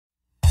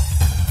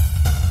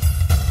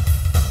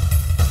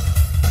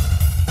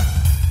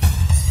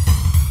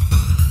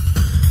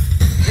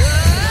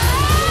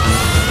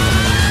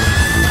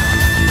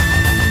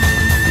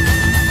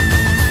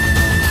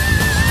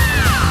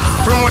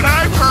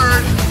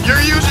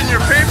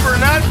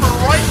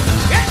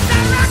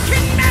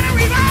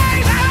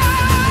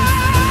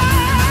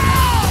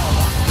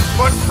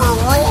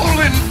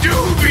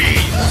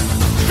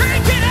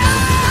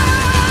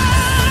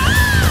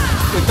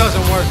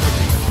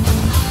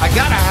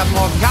have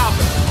more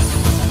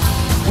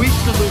cowbell. We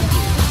salute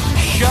you.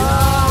 Show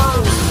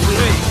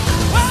me.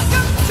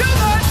 Welcome to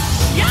the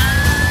show!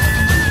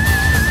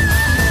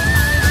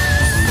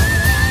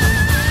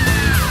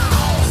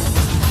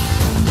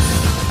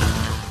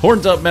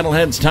 Horns up,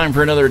 metalheads. Time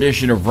for another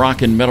edition of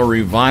Rock and Metal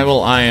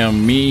Revival. I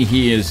am me,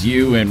 he is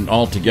you, and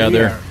all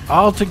together.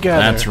 All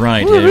together. That's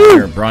right.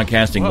 We're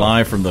broadcasting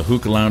live from the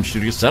Hookah Lounge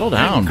studio. Settle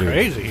down, dude.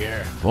 Crazy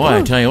here. Boy,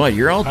 I tell you what,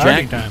 you're all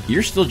jacked.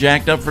 You're still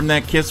jacked up from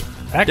that Kiss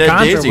That Dead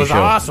concert Daisies was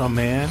show. awesome,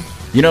 man.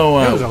 You know,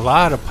 there was a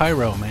lot of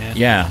pyro, man.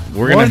 Yeah,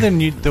 more than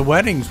the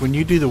weddings. When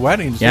you do the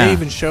weddings, they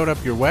even showed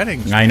up your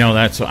weddings. I know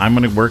that's. I'm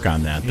going to work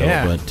on that though.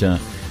 Yeah. But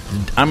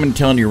I'm going to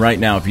tell you right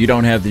now, if you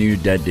don't have the new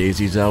Dead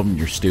Daisies album,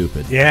 you're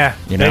stupid. Yeah,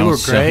 you know? They were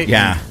great.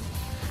 Yeah,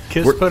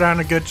 Kiss put on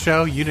a good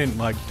show. You didn't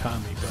like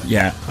Tommy, but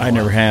yeah, I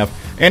never have.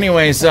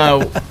 Anyways,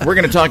 we're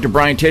going to talk to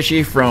Brian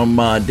Tichy from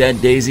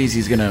Dead Daisies.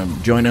 He's going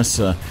to join us.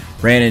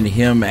 Ran into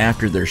him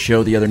after their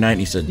show the other night, and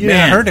he said, "You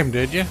didn't hurt him,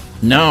 did you?"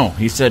 No,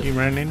 he said, "You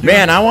ran into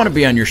man, him? I want to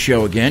be on your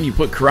show again. You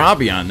put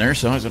Karabi on there."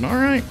 So I said, all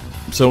right.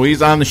 So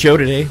he's on the show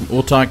today.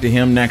 We'll talk to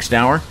him next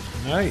hour.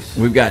 Nice.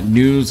 We've got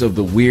news of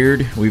the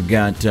weird. We've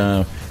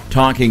got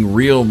talking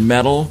real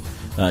metal.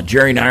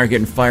 Jerry and I are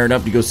getting fired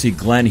up to go see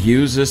Glenn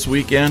Hughes this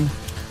weekend.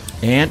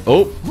 And,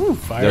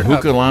 the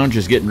Hookah Lounge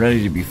is getting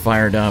ready to be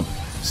fired up.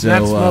 So,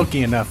 not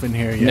smoky enough in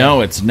here yet.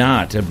 No, it's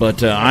not.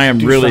 But I am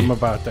do really something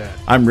about that.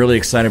 I'm really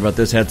excited about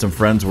this. Had some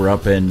friends were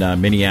up in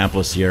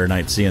Minneapolis the other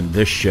night seeing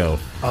this show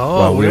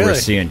while we were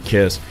seeing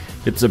Kiss.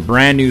 It's a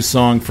brand new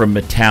song from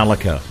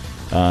Metallica.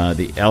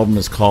 The album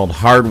is called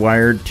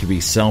Hardwired to be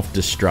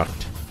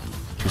Self-Destruct.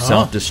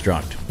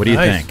 Self-Destruct. What do you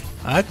think?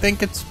 I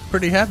think it's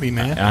pretty heavy,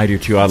 man. I do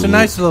too. It's a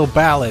nice little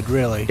ballad,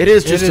 really. It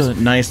is just a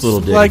nice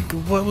little ditty. Like,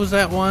 what was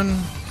that one?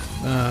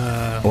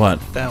 What?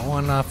 That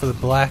one off of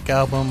the Black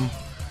album.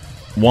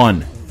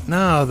 One.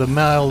 No, the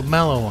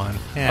mellow one.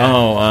 Yeah.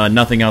 Oh,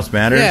 Nothing Else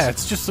Matters? Yeah,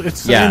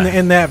 it's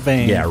in that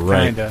vein. Yeah,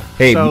 right. Kinda.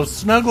 Hey, so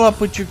snuggle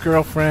up with your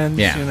girlfriends,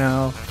 you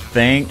know.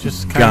 Thank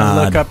just God. kind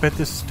of look up at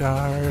the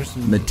stars.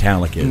 And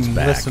Metallica is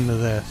back. Listen to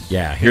this.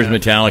 Yeah, here's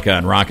Metallica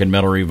on Rock and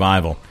Metal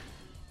Revival.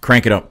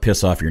 Crank it up,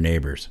 piss off your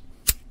neighbors.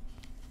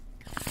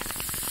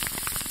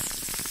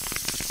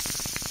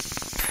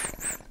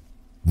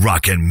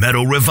 Rock and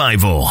Metal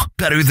Revival.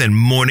 Better than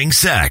morning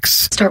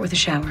sex. Start with a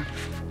shower.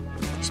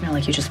 You smell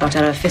like you just walked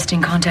out of a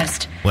fisting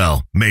contest.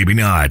 Well, maybe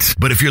not.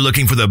 But if you're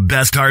looking for the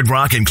best hard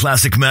rock and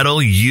classic metal,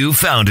 you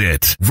found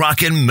it.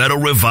 Rock and Metal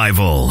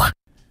Revival.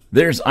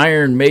 There's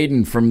Iron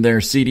Maiden from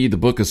their CD, The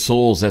Book of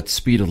Souls, at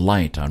Speed of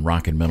Light on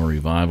Rock and Metal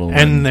Revival.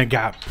 And they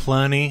got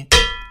plenty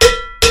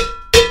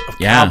of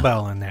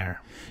cowbell in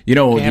there. You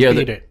know,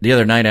 the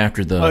other night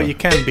afher the... Oh, you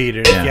can beat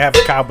it. If you have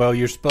a cowbell,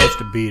 you're supposed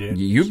to beat it.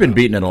 You've been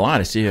beating it a lot.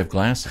 I see you have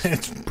glasses.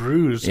 It's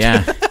bruised.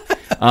 Yeah.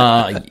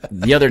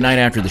 The other night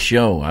after the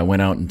show, I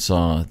went out and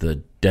saw the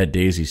Dead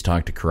Daisies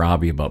talk to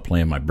Karabi about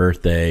playing my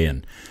birthday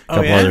and a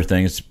couple other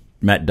things.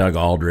 Met Doug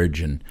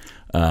Aldridge, and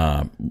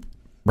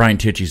Brian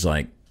Tichy's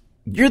like,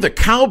 "You're the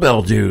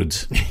cowbell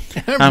dudes."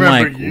 I'm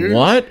like,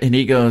 "What?" And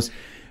he goes,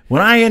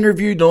 "When I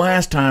interviewed the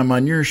last time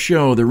on your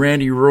show, the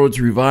Randy Rhoads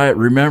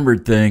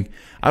Remembered thing,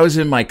 I was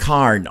in my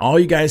car, and all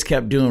you guys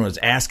kept doing was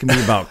asking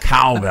me about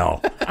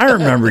cowbell. I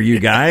remember you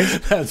guys."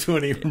 That's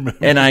what he remembers.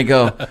 And I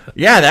go,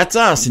 "Yeah, that's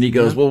us." And he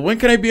goes, "Well, when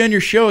can I be on your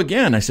show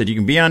again?" I said, "You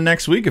can be on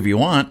next week if you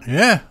want."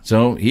 Yeah.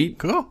 So he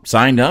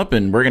signed up,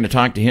 and we're going to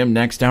talk to him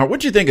next hour.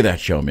 What'd you think of that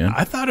show, man?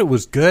 I thought it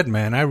was good,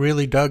 man. I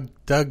really dug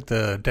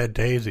the Dead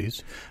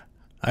Daisies.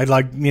 I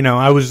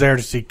was there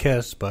to see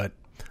Kiss, but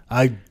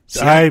I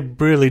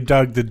really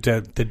dug the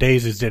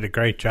Daisies. Did a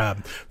great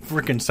job.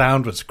 Freaking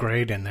sound was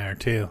great in there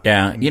too.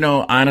 Yeah,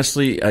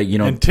 honestly,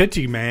 and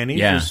Tichy, man,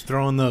 he was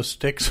throwing those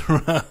sticks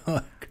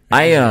around.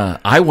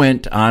 I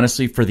went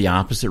honestly for the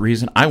opposite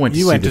reason. I went.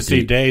 You went to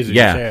see Daisies,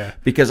 yeah,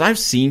 because I've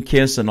seen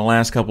Kiss in the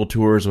last couple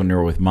tours when they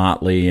were with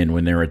Motley and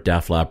when they were at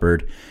Def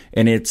Leppard,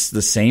 and it's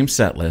the same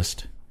set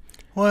list.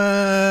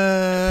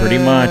 Well,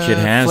 pretty much it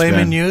has Flamin'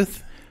 been.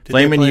 Youth.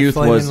 Flamin' Youth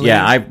was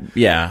I think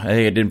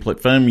I didn't play.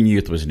 Flamin'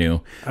 Youth was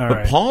new,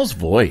 but Paul's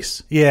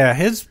voice, they're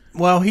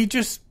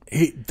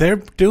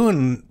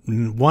doing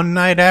one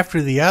night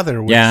after the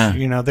other. Which,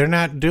 they're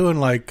not doing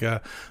like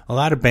a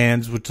lot of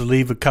bands, which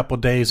leave a couple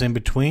days in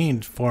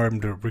between for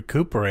them to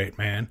recuperate,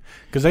 man.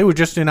 Because they were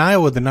just in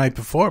Iowa the night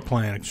before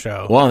playing a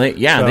show. Well, they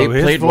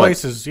played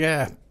voices,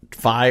 4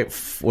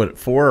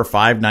 or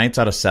 5 nights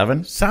out of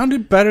 7.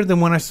 Sounded better than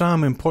when I saw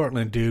him in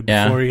Portland, dude.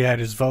 Before he had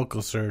his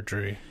vocal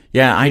surgery.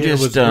 Yeah, it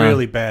was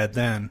really bad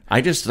then.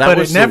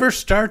 It never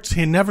starts.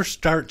 He never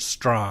starts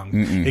strong.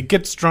 It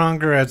gets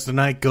stronger as the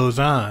night goes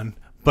on.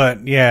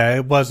 But yeah,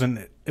 it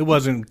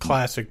wasn't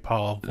classic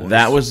Paul voice.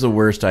 That was the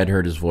worst I'd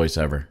heard his voice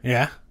ever.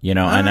 Yeah, and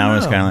I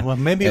was kind of well,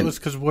 maybe it was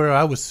because where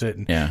I was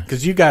sitting. Yeah,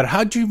 because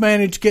how'd you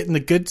manage getting the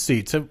good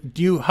seats?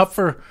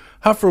 Huffer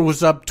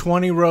was up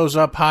 20 rows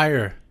up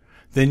higher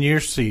than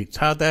your seats.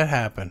 How'd that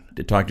happen?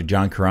 To talk to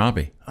John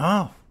Karabi.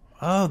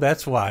 Oh,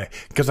 that's why.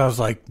 Because I was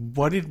like,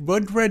 what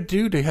did Red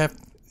do to have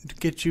to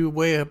get you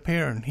way up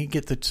here and he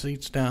get the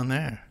seats down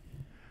there?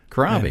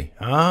 Karabi.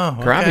 Oh,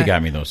 okay. Karabi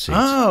got me those seats.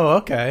 Oh,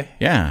 okay.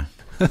 Yeah.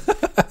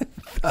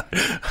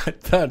 I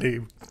thought he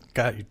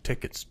got you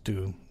tickets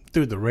through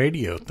the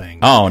radio thing.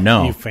 Oh,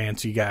 no. You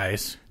fancy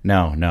guys.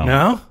 No.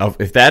 No? Oh,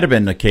 if that had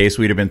been the case,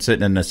 we'd have been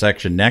sitting in the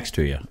section next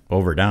to you,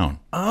 over down.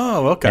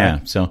 Oh, okay. Yeah.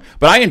 So,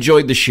 but I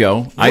enjoyed the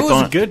show. It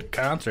was a good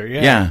concert.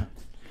 Yeah.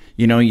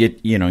 Yeah.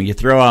 You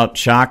throw out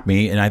Shock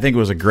Me, and I think it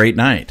was a great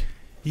night.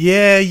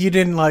 Yeah, you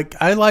didn't like.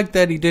 I like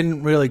that he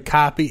didn't really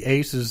copy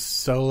Ace's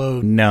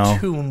solo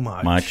too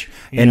much.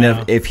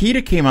 And if he'd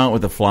have came out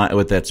with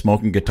that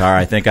smoking guitar,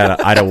 I think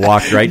I'd have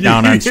walked right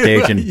down on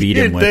stage and beat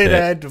him with it. They'd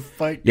had to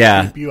fight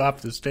to keep you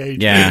off the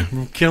stage. Yeah,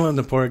 killing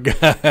the poor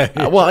guy.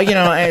 Well,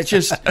 it's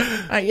just,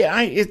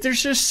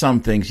 there's just some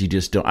things you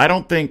just don't. I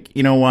don't think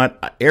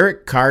what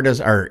Eric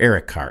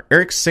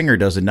Singer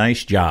does a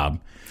nice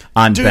job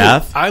on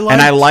Beth,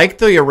 and I like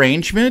the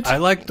arrangement. I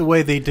like the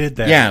way they did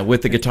that. Yeah,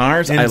 with the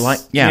guitars,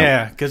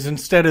 because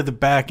instead of the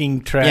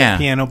backing track,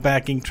 piano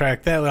backing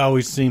track, that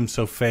always seems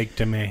so fake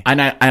to me. And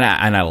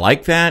I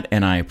like that,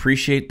 and I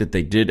appreciate that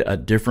they did a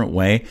different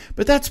way.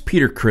 But that's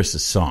Peter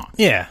Criss's song.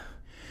 Yeah,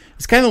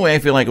 it's kind of the way I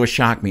feel like it would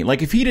Shock Me.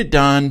 Like if he'd have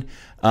done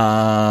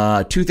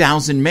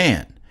 2000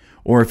 Man,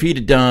 or if he'd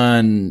have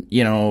done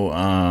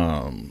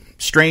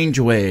Strange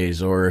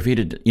Ways, or if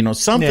he'd have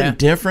something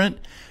different.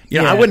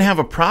 I wouldn't have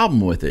a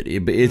problem with it.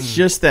 It's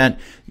just that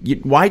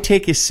why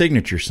take his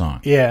signature song?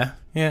 Yeah,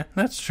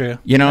 that's true.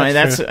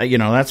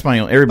 That's my.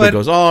 Everybody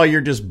goes, "Oh,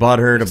 you're just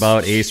butthurt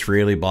about Ace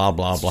Frehley." Blah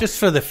blah blah. Just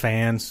for the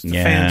fans. The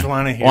fans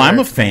want to hear. Well, I'm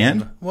a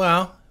fan.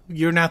 Well,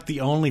 you're not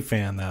the only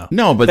fan though.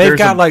 No, but they've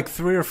got like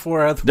 3 or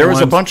 4 other. There was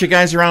a bunch of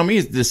guys around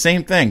me. The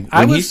same thing.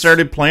 When he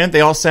started playing,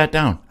 they all sat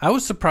down. I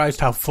was surprised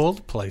how full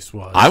the place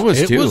was. I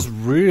was too. It was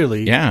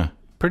really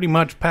pretty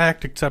much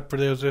packed, except for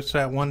there was just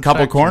that one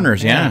couple section.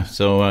 Corners, yeah.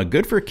 So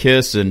good for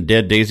Kiss and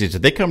Dead Daisies.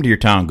 If they come to your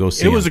town, go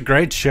see them. It was a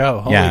great show.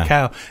 Holy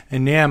cow.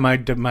 And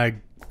my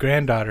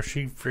granddaughter,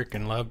 she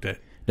freaking loved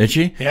it. Did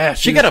she? Yeah.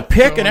 She got a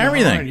pick and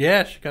everything. Hard.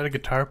 Yeah, she got a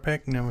guitar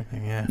pick and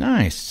everything, yeah.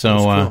 Nice. So,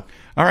 cool.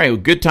 All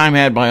right, good time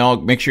had by all.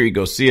 Make sure you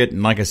go see it.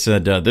 And like I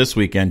said, this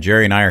weekend,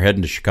 Jerry and I are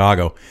heading to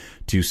Chicago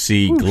to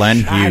see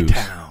Glenn Hughes.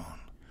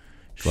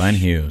 Glenn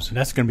Hughes.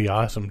 That's going to be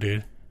awesome,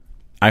 dude.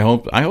 I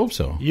hope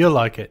so. You'll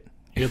like it.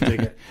 You'll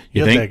dig it.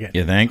 You'll dig it.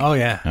 You think? Oh,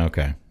 yeah.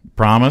 Okay.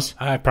 Promise?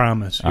 I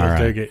promise. You'll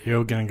dig it.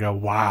 You're going to go,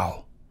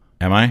 wow.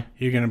 Am I?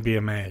 You're going to be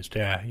amazed,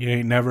 yeah. You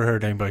ain't never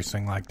heard anybody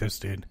sing like this,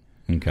 dude.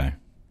 Okay.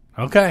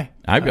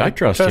 I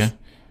trust you.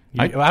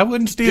 I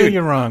wouldn't steal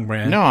you wrong,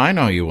 Brand. No, I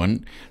know you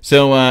wouldn't.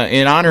 So,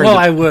 in honor of...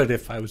 I would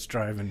if I was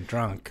driving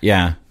drunk.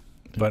 Yeah.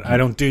 But I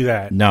don't do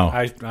that. No.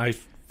 I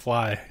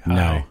fly high.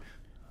 No.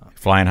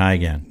 Flying high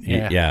again.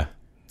 Yeah.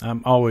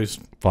 I'm always...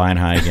 Flying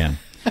high again.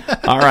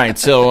 All right,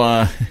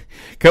 so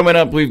coming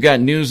up, we've got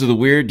News of the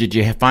Weird. Did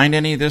you find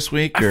any this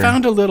week? I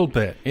found a little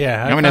bit,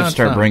 yeah. I'm going to have to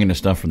start bringing the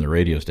stuff from the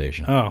radio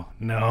station. Oh,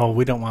 no,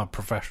 we don't want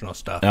professional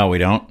stuff. Oh, we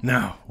don't?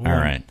 No. All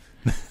right.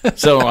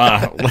 So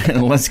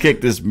let's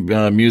kick this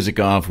music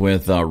off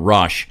with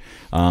Rush,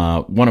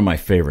 one of my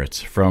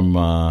favorites from,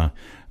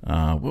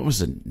 what was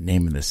the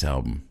name of this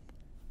album?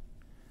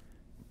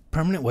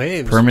 Permanent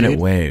Waves.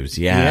 Waves,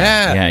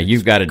 yeah.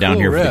 You've got it down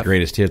here for the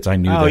greatest hits. I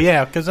knew that. Oh,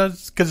 yeah, because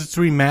it's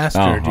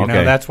remastered. Oh,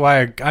 okay. That's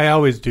why I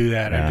always do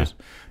that. Yeah.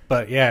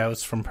 But yeah, it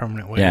was from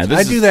Permanent Waves. Yeah,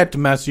 I do that to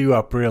mess you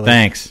up, really.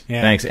 Thanks.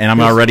 And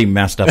I'm already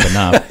messed up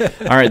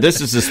enough. All right,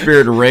 this is the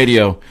Spirit of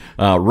Radio,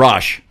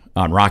 Rush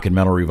on Rock and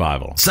Metal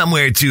Revival.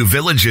 Somewhere 2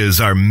 villages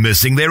are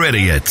missing their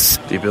idiots.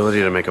 The ability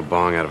to make a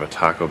bong out of a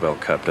Taco Bell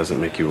cup doesn't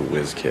make you a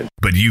whiz kid.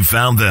 But you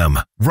found them.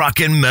 Rock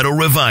and Metal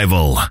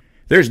Revival.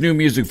 There's new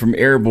music from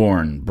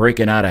Airborne,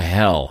 Breaking Out of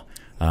Hell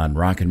on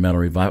Rock and Metal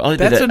Revival.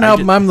 That's an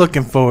album I'm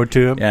looking forward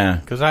to. Yeah.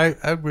 Because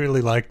I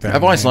really like them.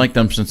 I've always liked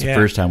them since the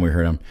first time we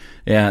heard them.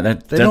 Yeah,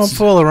 they don't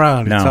fool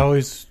around. No.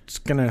 It's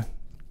going to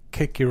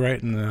kick you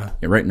right in the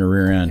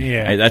rear end.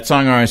 Yeah. That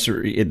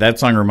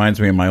song reminds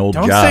me of my old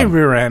job. Don't say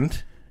rear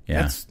end.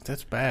 Yeah.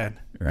 That's bad.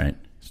 Right.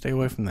 Stay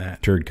away from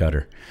that. Turd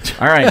cutter.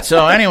 All right,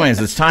 so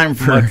anyways, it's time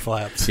for mud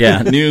flaps.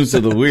 News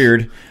of the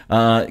Weird.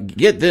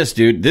 Get this,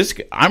 dude.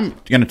 I'm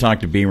going to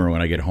talk to Beamer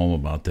when I get home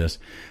about this.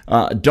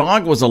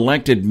 Dog was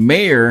elected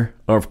mayor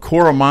of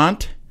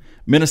Coromant,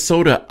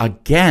 Minnesota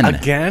again.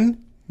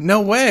 Again?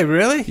 No way,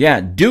 really?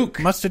 Yeah, Duke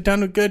must have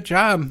done a good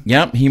job.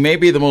 Yep, he may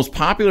be the most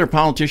popular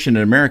politician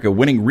in America,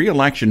 winning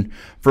re-election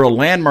for a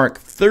landmark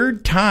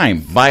 3rd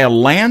time by a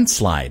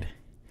landslide.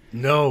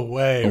 No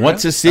way. And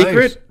what's his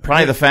secret? Nice.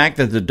 Probably the fact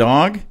that the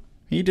dog,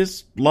 he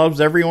just loves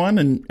everyone,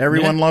 and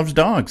everyone loves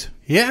dogs.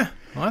 Yeah,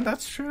 well,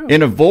 that's true.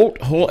 In a vote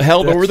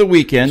held over the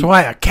weekend. That's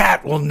why a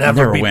cat will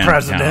never be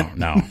president.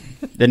 No.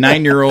 The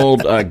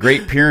 9-year-old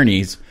Great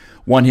Pyrenees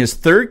won his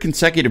 3rd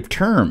consecutive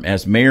term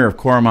as mayor of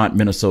Coromant,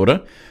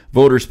 Minnesota.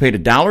 Voters paid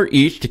 $1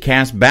 each to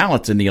cast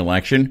ballots in the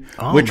election,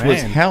 which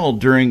was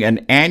held during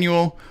an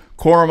annual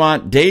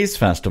Coromant Days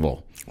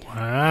Festival.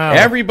 Wow.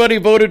 Everybody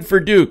voted for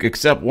Duke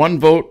except one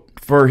vote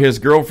for his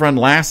girlfriend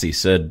Lassie,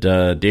 said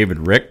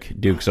David Rick,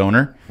 Duke's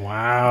owner.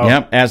 Wow.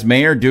 Yep. As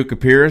mayor, Duke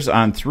appears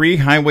on 3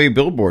 highway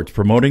billboards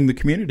promoting the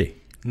community.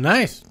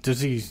 Nice. Does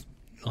he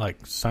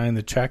like sign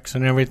the checks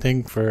and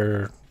everything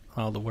for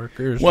all the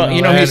workers? Well,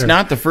 he's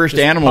not the first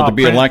animal to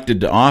be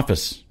elected to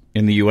office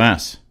in the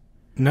U.S.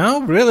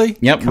 No, really?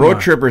 Yep. Road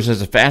Trippers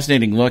has a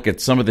fascinating look at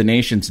some of the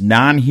nation's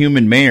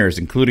non-human mayors,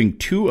 including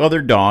 2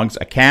 other dogs,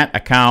 a cat, a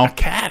cow. A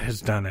cat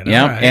has done it.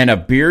 Yep, right. and a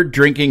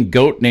beer-drinking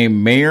goat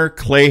named Mayor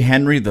Clay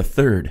Henry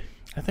III.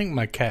 I think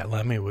my cat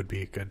Lemmy would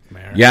be a good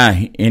mayor.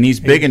 Yeah, and he's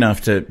big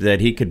enough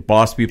that he could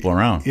boss people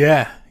around.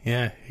 Yeah.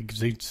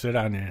 He'd sit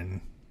on you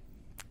and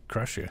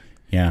crush you.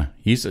 Yeah,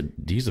 he's a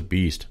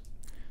beast.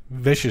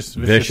 Vicious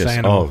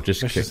animal. Oh,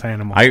 just vicious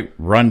animal. I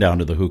run down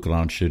to the Hookah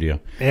Lounge studio.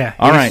 Yeah.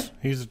 All right.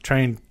 He's a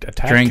trained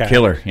cat.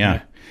 Killer,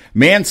 yeah.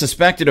 Man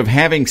suspected of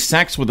having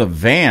sex with a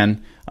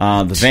van.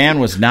 The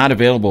van was not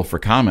available for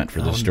comment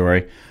for this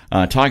story.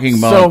 Talking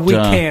about... So we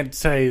can't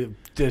say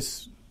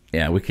this...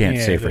 Yeah, we can't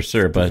say for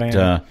sure,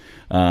 but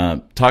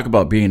talk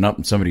about being up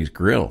in somebody's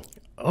grill.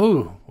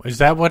 Oh, is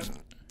that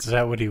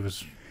what he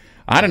was...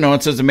 I don't know.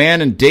 It says a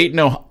man in Dayton,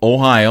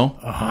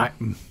 Ohio.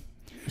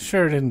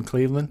 Sure it isn't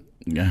Cleveland.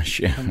 Gosh,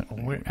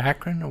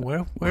 Akron?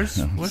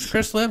 Where's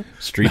Chris live?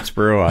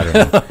 Streetsboro, I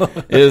don't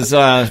know. Is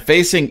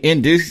facing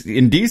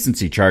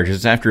indecency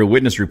charges after a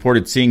witness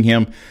reported seeing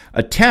him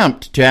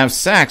attempt to have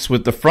sex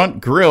with the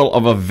front grill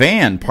of a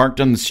van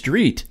parked on the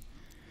street.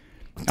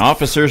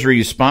 Officers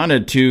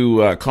responded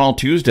to a call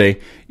Tuesday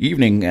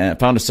evening,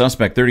 found a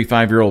suspect,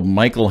 35-year-old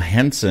Michael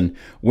Henson,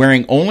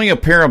 wearing only a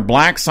pair of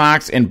black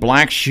socks and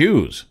black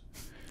shoes.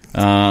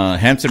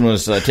 Henson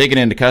was taken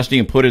into custody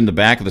and put in the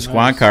back of the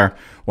squad car.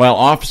 While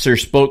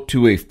officers spoke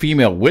to a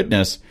female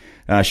witness,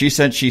 she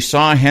said she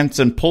saw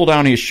Henson pull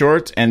down his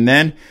shorts and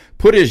then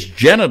put his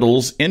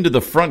genitals into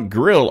the front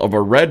grille of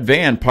a red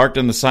van parked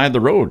on the side of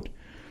the road.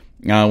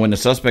 When the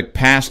suspect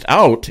passed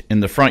out in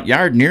the front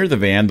yard near the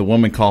van, the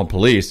woman called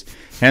police.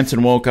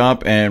 Henson woke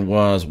up and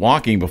was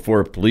walking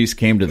before police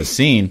came to the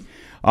scene.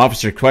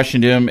 Officer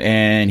questioned him,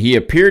 and he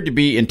appeared to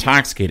be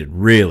intoxicated.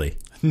 Really?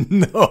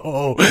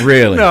 No.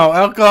 Really? No,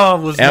 alcohol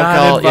was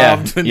not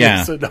involved in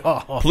this at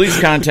all.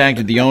 Police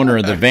contacted the owner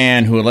of the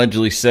van, who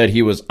allegedly said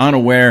he was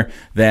unaware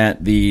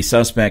that the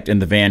suspect in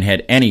the van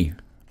had any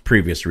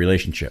previous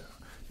relationship.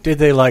 Did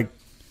they,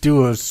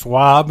 do a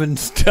swab and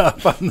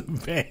stuff on the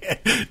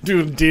van?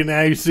 Do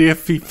DNA, see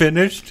if he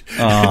finished?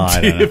 Oh, I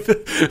don't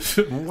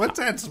know. What's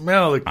that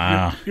smell?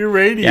 Your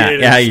radiator.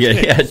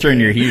 Yeah. Turn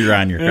your heater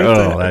on.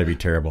 That'd be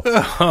terrible.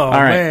 All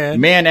right.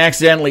 Man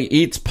accidentally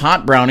eats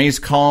pot brownies,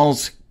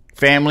 calls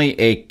family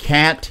a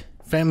cat.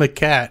 Family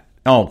cat.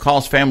 Oh,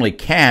 calls family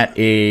cat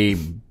a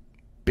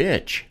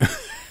bitch.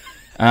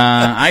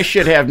 I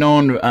should have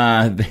known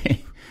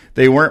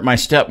they weren't my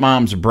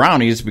stepmom's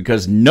brownies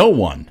because no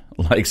one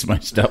likes my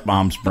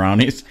stepmom's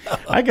brownies.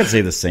 I could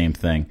say the same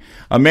thing.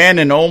 A man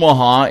in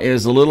Omaha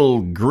is a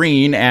little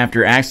green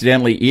after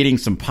accidentally eating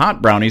some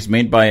pot brownies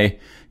made by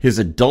his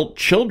adult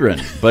children,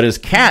 but his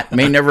cat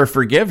may never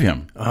forgive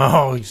him.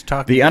 Oh, he's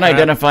talking. The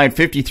unidentified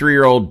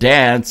 53-year-old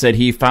dad said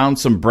he found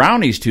some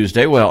brownies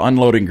Tuesday while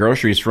unloading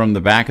groceries from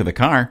the back of the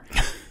car.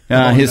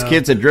 His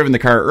kids had driven the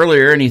car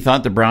earlier, and he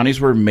thought the brownies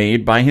were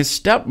made by his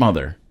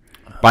stepmother.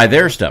 By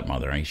their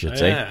stepmother, I should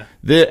say.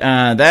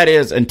 Yeah. That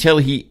is, until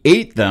he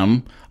ate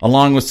them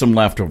along with some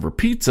leftover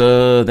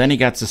pizza, then he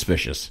got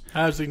suspicious.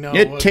 How does he know?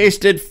 It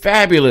tasted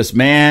fabulous,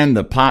 man,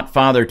 the pot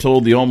father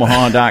told the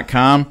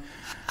Omaha.com.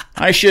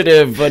 I should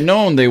have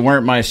known they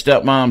weren't my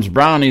stepmom's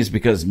brownies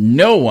because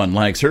no one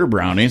likes her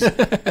brownies.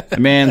 The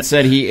man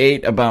said he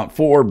ate about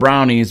 4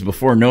 brownies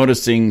before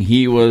noticing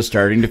he was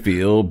starting to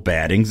feel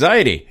bad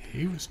anxiety.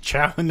 He was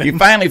chowing. He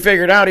finally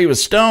figured out he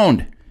was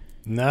stoned.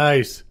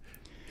 Nice.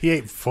 He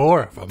ate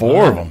 4 of them.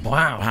 4 of them.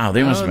 Wow.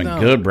 They must have been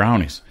good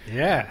brownies.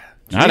 Yeah.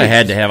 I'd have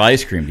had to have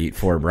ice cream to eat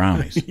 4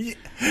 brownies.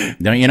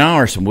 Don't you know,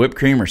 or some whipped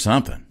cream or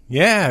something.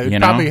 Yeah, it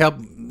would probably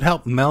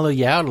help mellow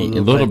you out a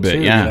little bit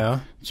too, yeah.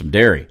 Some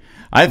dairy.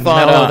 I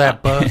thought mellow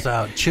that buzz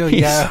out, chill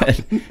you out.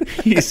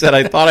 He said,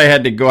 I thought I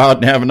had to go out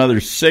and have another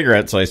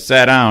cigarette, so I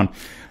sat down.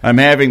 I'm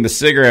having the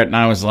cigarette, and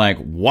I was like,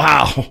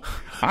 wow,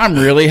 I'm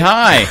really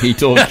high, he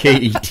told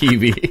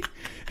KETV.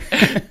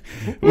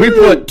 We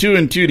put 2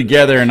 and 2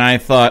 together, and I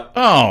thought,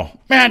 oh,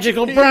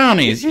 magical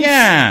brownies,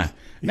 yeah.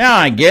 Now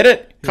I get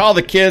it. Call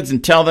the kids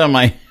and tell them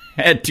I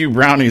had 2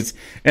 brownies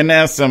and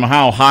ask them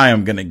how high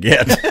I'm going to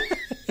get.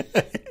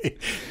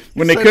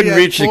 When they couldn't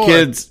reach the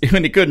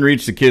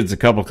kids, the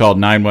couple called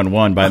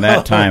 911. By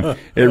that time,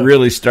 it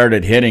really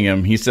started hitting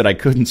him. He said, I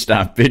couldn't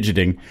stop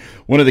fidgeting.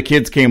 One of the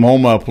kids came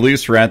home while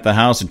police were at the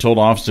house and told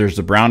officers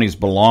the brownies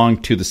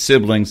belonged to the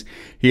siblings.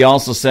 He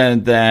also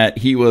said that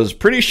he was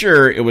pretty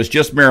sure it was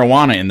just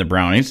marijuana in the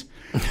brownies.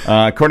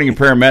 According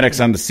to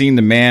paramedics on the scene,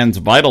 the man's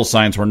vital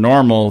signs were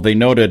normal. They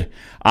noted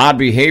odd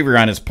behavior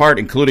on his part,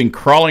 including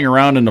crawling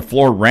around on the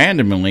floor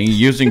randomly,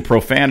 using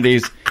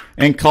profanities,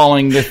 and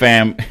calling the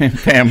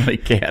family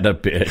cat a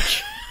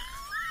bitch.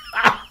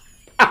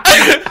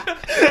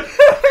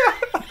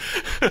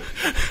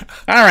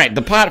 All right,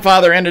 the pot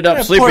father ended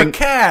up sleeping. Poor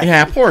cat.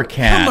 Yeah, poor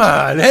cat. Come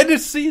on, I had to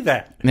see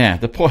that. Yeah,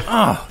 the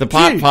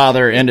pot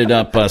father ended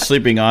up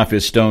sleeping off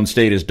his stoned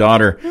state. His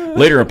daughter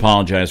later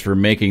apologized for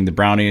making the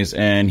brownies,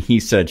 and he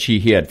said he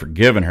had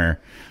forgiven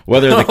her.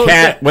 Whether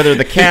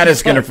the cat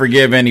is going to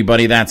forgive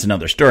anybody, that's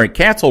another story.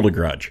 Cats hold a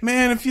grudge.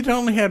 Man, if you'd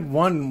only had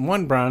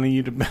one brownie,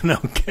 you'd have been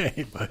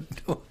okay. But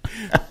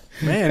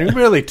man, he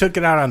really took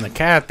it out on the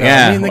cat, though.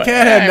 Yeah. I mean, the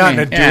cat had nothing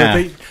to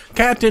do with it.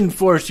 Cat didn't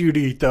force you to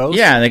eat those.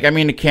 Yeah, the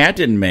cat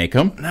didn't make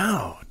them.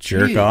 No.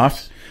 Jerk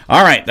off.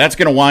 All right, that's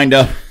going to wind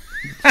up.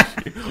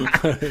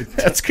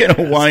 That's going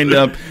to wind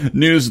up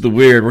News of the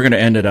Weird. We're going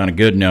to end it on a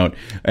good note.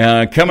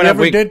 Coming up,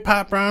 did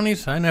pop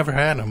brownies? I never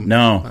had them.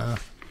 No,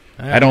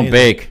 I don't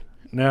bake.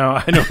 No,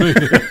 I don't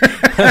either.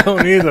 I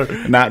don't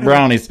either. Not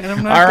brownies. And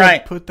I'm not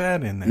going to put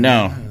that in there.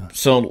 No.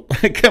 So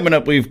coming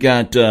up, we've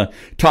got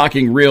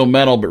Talking Real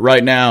Metal. But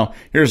right now,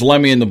 here's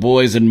Lemmy and the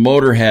Boys and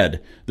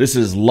Motorhead. This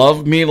is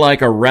Love Me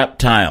Like a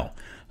Reptile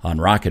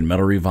on Rockin'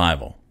 Metal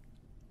Revival.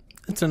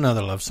 It's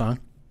another love song.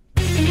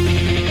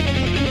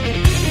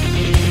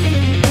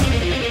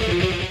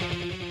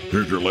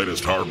 Here's your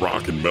latest hard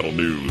rock and metal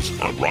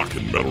news on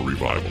Rockin' Metal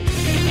Revival.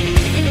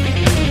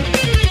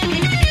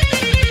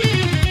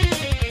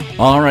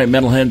 All right,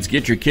 metalheads,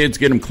 get your kids,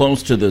 get them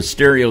close to the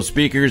stereo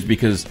speakers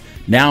because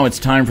now it's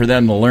time for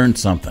them to learn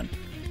something.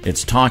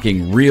 It's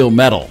talking real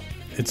metal.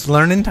 It's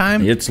learning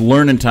time? It's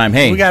learning time.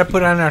 Hey, we got to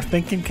put on our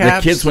thinking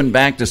caps. The kids went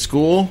back to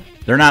school.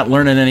 They're not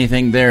learning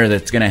anything there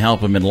that's going to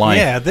help them in life.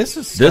 Yeah, this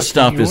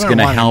stuff is going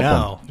to help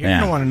them. You're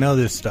going to want to know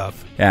this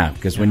stuff. Yeah,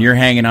 because when you're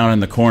hanging out in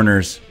the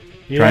corners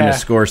trying to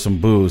score some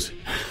booze,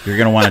 you're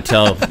going to want to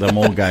tell them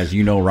old guys,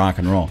 you know rock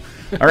and roll.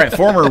 All right,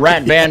 former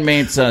Rat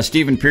bandmates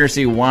Stephen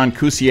Pearcy, Juan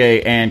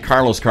Cusier, and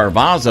Carlos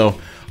Carvazo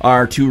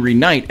are to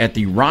reunite at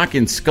the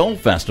Rockin' Skull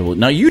Festival.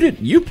 Now,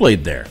 you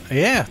played there.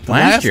 Yeah, the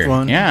last year.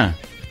 One. Yeah.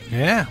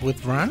 Yeah,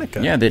 with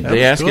Veronica. Yeah,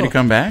 they asked you to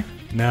come back?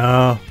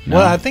 No.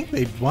 Well, I think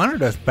they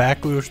wanted us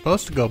back. We were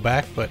supposed to go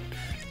back, but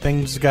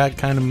things got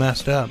kind of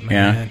messed up,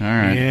 man. Yeah,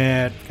 all right.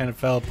 Yeah, it kind of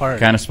fell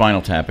apart. Kind of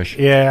Spinal Tap-ish.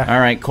 Yeah. All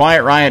right,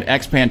 Quiet Riot,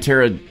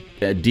 ex-Pantera,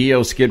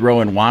 Dio, Skid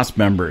Row, and Wasp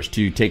members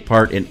to take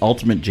part in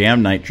Ultimate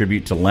Jam Night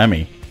tribute to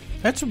Lemmy.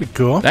 That should be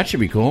cool. That should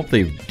be cool if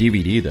they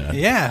DVD that.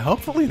 Yeah,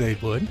 hopefully they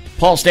would.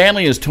 Paul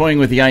Stanley is toying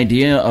with the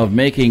idea of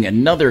making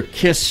another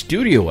Kiss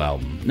studio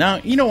album. Now,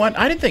 you know what?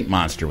 I didn't think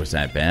Monster was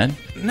that bad.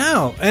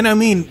 No, and I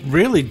mean,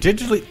 really,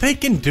 digitally, they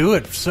can do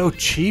it so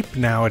cheap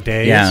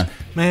nowadays. Yeah.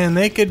 Man,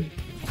 they could...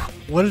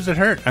 What does it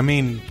hurt? I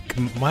mean,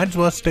 might as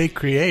well stay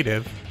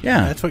creative.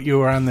 Yeah. That's what you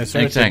were on this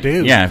earth to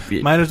do. Yeah.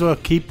 Might as well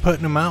keep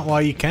putting them out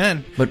while you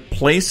can. But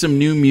play some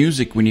new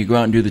music when you go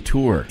out and do the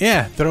tour.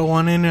 Yeah, throw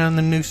one in on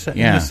the new set,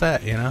 yeah. new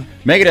set, you know?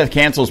 Megadeth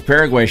cancels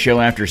Paraguay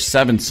show after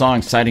 7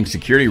 songs citing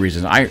security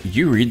reasons.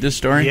 You read this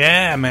story?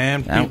 Yeah,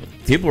 man.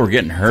 People were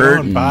getting hurt.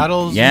 Throwing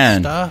bottles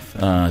and stuff.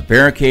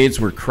 Barricades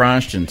were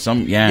crushed and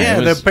some...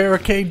 Yeah, the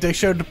barricade, they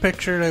showed the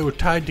picture. They were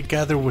tied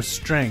together with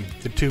string.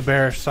 The 2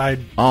 bear side...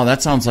 Oh,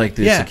 that sounds like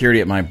the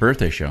security at my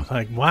birthday show.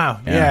 Like, wow.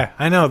 Yeah,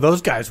 I know.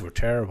 Those guys were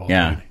terrible.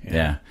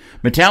 Yeah.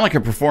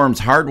 Metallica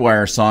performs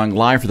Hardwire song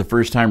live for the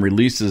first time,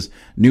 releases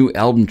new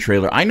album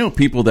trailer. I know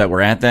people that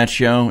were at that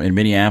show in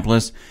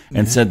Minneapolis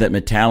and said that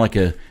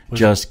Metallica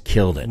just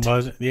killed it.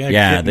 Was it?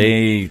 Yeah,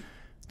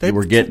 they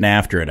were getting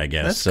after it, I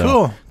guess. That's so,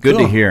 cool. Good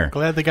to hear.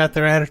 Glad they got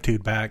their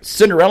attitude back.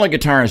 Cinderella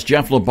guitarist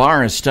Jeff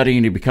LaBar is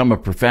studying to become a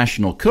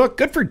professional cook.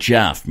 Good for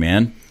Jeff,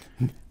 man.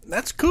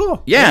 That's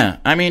cool. Yeah.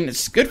 I mean,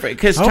 it's good for...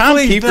 Because Tom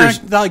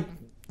Kiefer's... Like,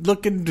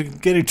 looking to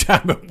get a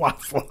job at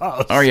Waffle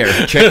House. Oh,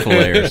 yeah,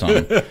 Chick-fil-A or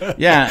something.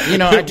 Yeah, you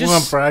know, I just...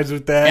 I'm surprised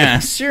with that. Yeah,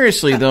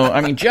 seriously, though,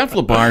 I mean, Jeff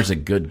LaBar's a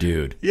good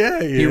dude.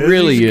 Yeah, he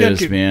really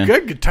is, man.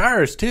 Good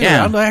guitarist, too.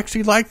 Yeah. I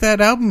actually like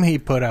that album he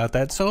put out.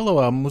 That solo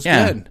album was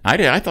good. I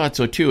did. I thought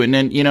so, too. And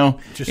then, you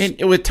know,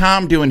 with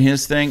Tom doing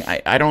his thing,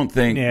 I don't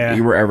think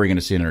you were ever going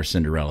to see another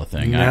Cinderella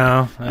thing.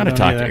 No, I had to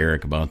talk to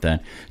Eric about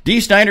that. Dee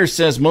Snyder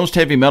says most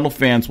heavy metal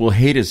fans will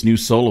hate his new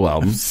solo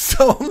album.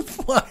 So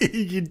why are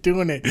you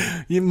doing it?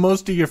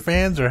 Most of your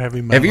fans are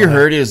heavy metal. Have you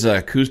heard his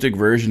acoustic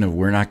version of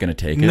 "We're Not Gonna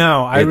Take It"?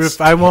 No, I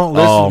won't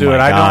listen to it.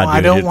 I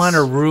don't want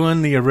to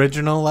ruin the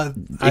original.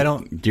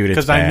 Dude,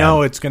 because I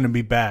know it's going to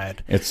be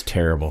bad. It's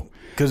terrible.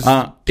 Because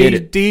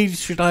Dee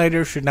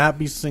Snyder should not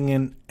be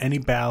singing any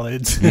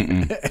ballads,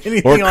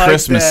 anything or like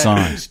Christmas that.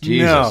 songs.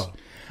 Jesus. No.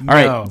 All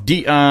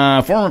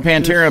right, former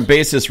Pantera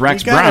bassist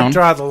Rex Brown. You Brown. got to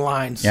draw the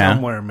line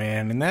somewhere,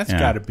 man, and that's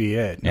got to be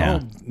it.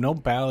 Yeah. No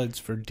ballads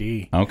for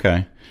D.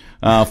 Okay.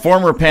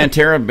 Former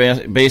Pantera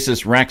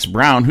bassist Rex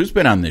Brown, who's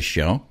been on this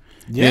show,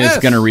 is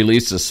going to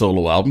release a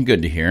solo album.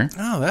 Good to hear.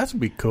 Oh, that would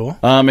be cool.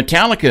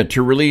 Metallica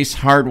to release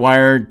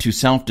Hardwired to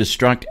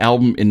Self-Destruct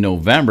album in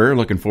November.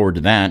 Looking forward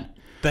to that.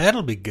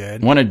 That'll be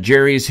good. One of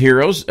Jerry's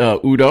heroes,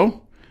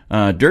 Udo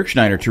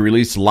Dirkschneider, to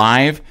release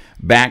live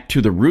Back to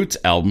the Roots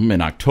album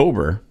in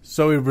October.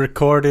 So he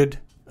recorded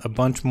a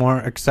bunch more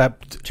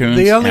Accept tunes.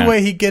 The only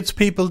way he gets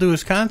people to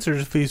his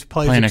concerts if he's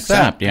playing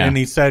Accept. Yeah. And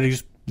he said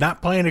he's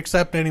not playing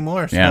Accept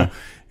anymore. So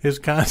his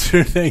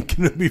concert ain't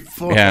going to be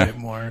full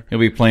anymore. He'll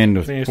be playing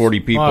to 40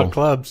 people.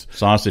 Clubs.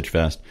 Sausage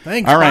Fest.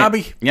 Thanks, all right.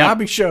 Bobby. Yep.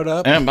 Bobby showed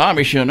up. And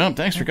Bobby showed up.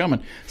 Thanks for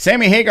coming.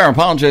 Sammy Hagar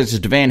apologizes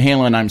to Van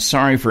Halen. I'm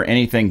sorry for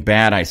anything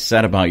bad I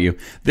said about you.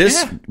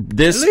 This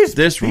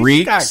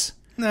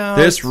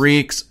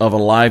reeks of a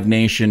Live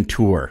Nation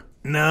tour.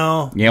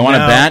 No. You want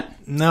to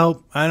bet?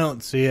 Nope, I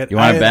don't see it. You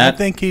want to bet? I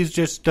think he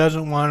just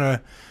doesn't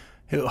want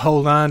to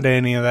hold on to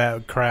any of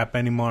that crap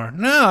anymore.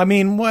 No, I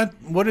mean,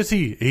 what is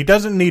he? He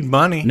doesn't need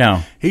money.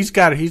 No. He's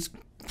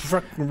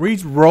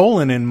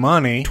rolling in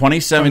money.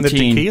 2017, from the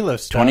tequila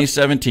stuff.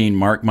 2017,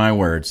 mark my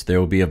words, there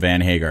will be a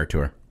Van Hagar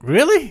tour.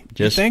 Really?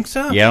 You think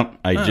so? Yep,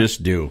 I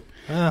just do.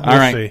 All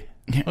right.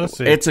 We'll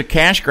see. It's a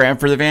cash grab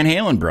for the Van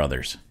Halen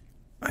brothers.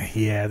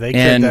 Yeah, they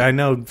could. I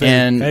know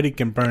Eddie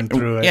can burn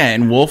through it. Yeah,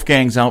 and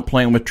Wolfgang's out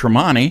playing with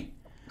Tremonti.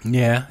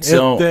 Yeah.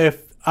 So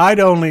if I'd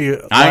only...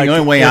 the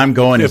only way I'm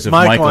going is if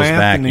Michael's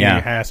Anthony back.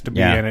 Yeah, has to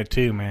be in it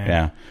too, man.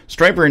 Yeah.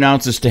 Striper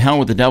announces To Hell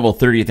with the Devil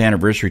 30th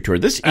anniversary tour.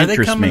 This interests me. Are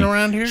they coming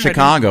around here?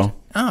 Chicago.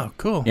 Oh,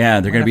 cool. Yeah,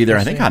 they're going to be there,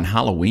 I think, on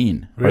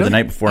Halloween. Really? Or the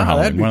night before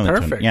Halloween. That'd be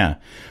perfect. Yeah.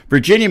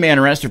 Virginia man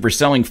arrested for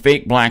selling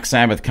fake Black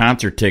Sabbath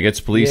concert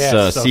tickets. Police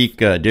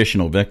seek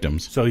additional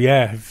victims. So,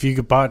 yeah, if you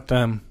could bought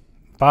them,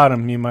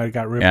 you might have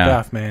got ripped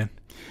off, man.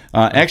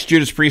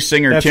 Ex-Judas Priest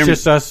singer That's Tim...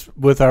 just us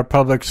with our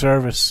public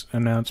service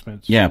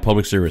announcements. Yeah,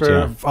 public service,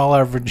 for all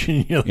our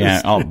Virginia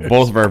listeners. Yeah,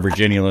 both of our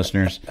Virginia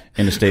listeners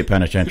in the state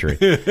penitentiary.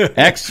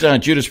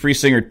 Ex-Judas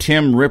Priest singer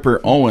Tim Ripper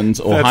Owens,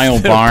 Ohio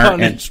That's their bar...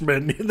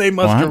 punishment. They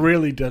must have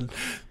really done...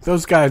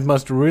 Those guys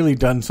must have really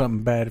done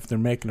something bad if they're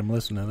making them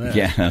listen to that.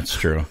 Yeah, that's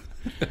true.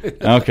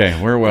 Okay,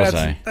 where was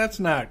I?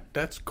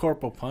 That's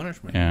corporal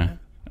punishment. Yeah.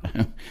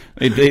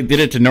 They did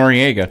it to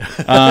Noriega.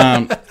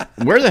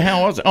 Where the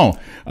hell was it? Oh,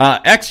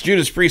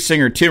 ex-Judas Priest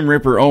singer Tim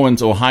Ripper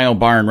Owens' Ohio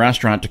bar and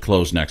restaurant to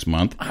close next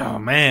month. Oh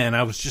man,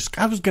 I was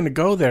going to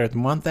go there the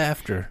month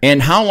after.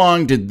 And how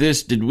long did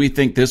we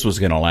think this was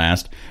going to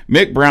last?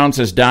 Mick Brown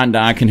says Don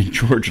Dokken and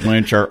George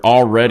Lynch are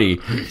already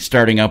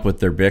starting up with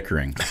their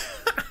bickering.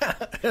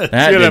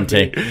 That didn't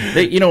take.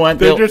 You know what?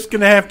 They're just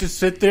going to have to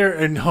sit there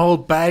and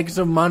hold bags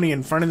of money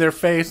in front of their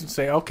face and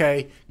say,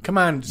 "Okay, come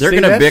on." They're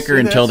going to bicker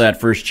until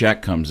that first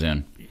check comes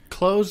in.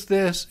 Close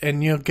this,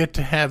 and you'll get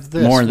to have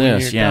this. More of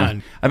this, yeah.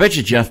 Done. I bet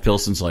you Jeff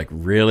Pilson's like,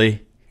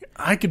 really?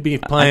 I could be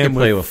playing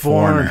with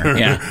Foreigner.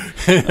 Yeah.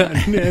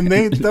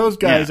 And those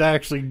guys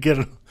actually get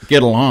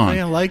along.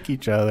 They like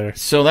each other.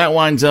 So that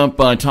winds up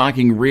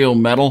talking real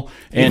metal.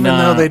 Even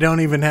though they don't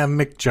even have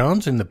Mick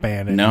Jones in the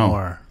band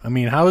anymore. I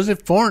mean, how is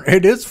it Foreigner?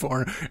 It is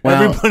Foreigner.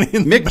 Well, everybody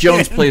in Mick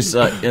Jones plays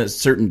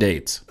certain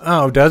dates.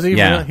 Oh, does he?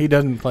 Yeah. Really? He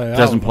doesn't play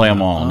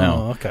them all, no.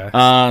 Oh,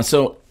 okay.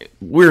 So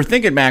we were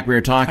thinking back, we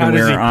were talking,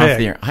 we were off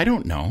the air. I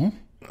don't know.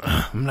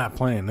 I'm not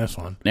playing this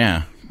one.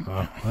 Yeah.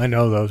 I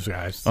know those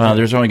guys. Well,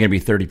 there's only going to be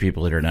 30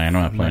 people here tonight. I'm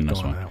not playing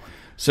this one.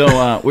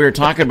 So we were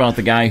talking about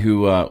the guy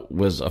who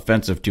was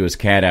offensive to his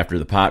cat after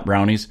the pot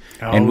brownies,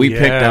 and we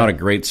picked out a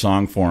great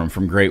song for him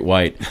from Great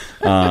White,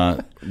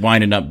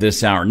 winding up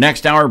this hour.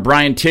 Next hour,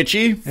 Brian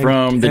Tichy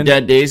from the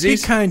Dead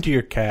Daisies. Be kind to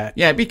your cat.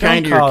 Yeah, be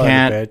kind to your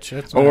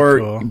cat.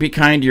 Or be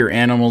kind to your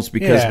animals,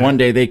 because one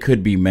day they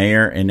could be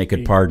mayor and they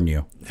could pardon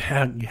you.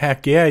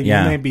 Heck yeah, you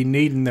may be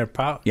needing their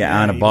power.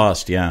 Yeah, on a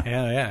bust, yeah.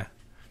 Yeah.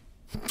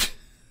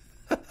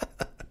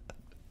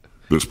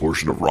 This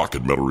portion of Rock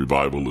and Metal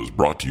Revival is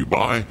brought to you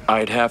by...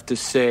 I'd have to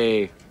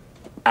say...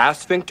 A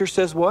sphincter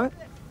says what?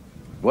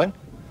 What?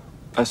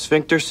 A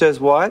sphincter says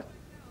what?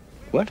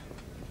 What?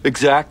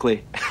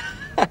 Exactly.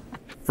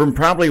 From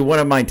probably one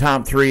of my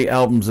top 3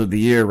 albums of the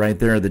year right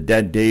there, the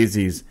Dead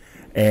Daisies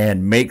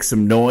and Make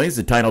Some Noise,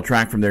 the title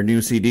track from their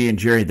new CD. And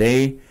Jerry,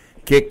 they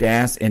kicked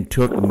ass and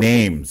took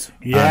names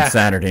on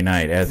Saturday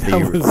night at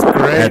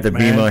the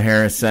BMO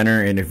Harris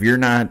Center. And if you're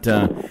not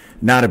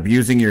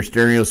abusing your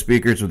stereo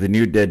speakers with the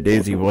new Dead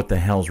Daisy, what the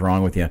hell's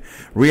wrong with you?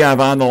 We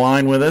have on the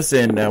line with us,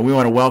 and we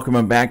want to welcome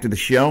him back to the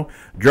show.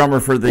 Drummer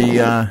for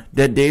the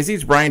Dead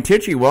Daisies, Brian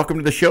Tichy. Welcome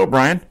to the show,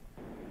 Brian.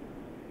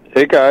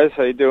 Hey, guys.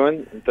 How you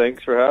doing?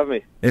 Thanks for having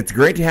me. It's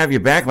great to have you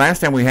back. Last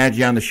time we had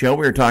you on the show,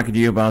 we were talking to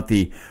you about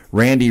the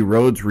Randy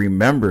Rhoads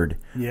Remembered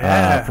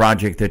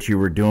project that you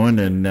were doing,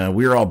 and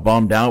we were all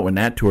bummed out when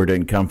that tour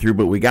didn't come through,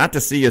 but we got to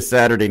see you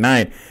Saturday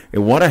night,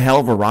 and what a hell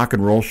of a rock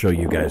and roll show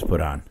you guys put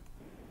on.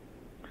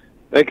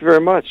 Thank you very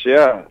much.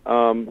 Yeah.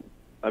 I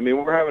mean,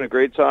 we're having a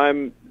great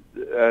time,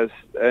 as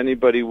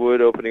anybody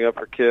would, opening up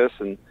for Kiss,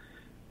 and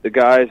the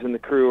guys and the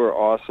crew are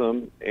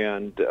awesome,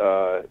 and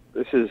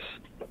this is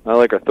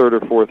like our 3rd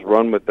or 4th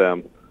run with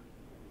them.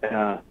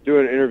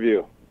 Doing an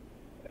interview,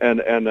 and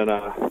then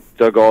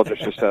Doug Aldrich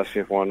just asked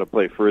me if I wanted to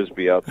play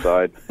Frisbee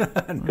outside,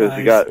 because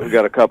we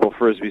got a couple of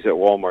Frisbees at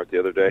Walmart the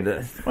other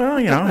day. Well,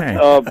 you know, hey.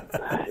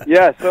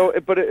 Yeah, so,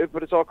 but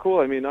it's all cool.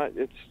 I mean,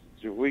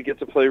 we get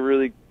to play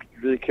really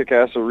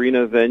kick-ass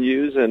arena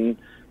venues, and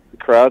the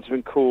crowd's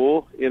been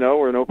cool. You know,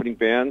 we're an opening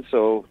band,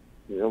 so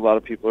a lot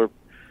of people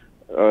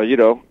are,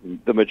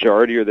 the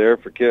majority are there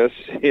for Kiss.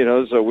 You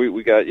know, so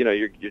we got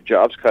your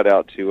job's cut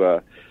out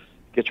to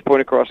get your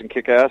point across and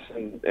kick ass,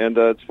 and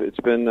it's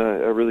been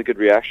a really good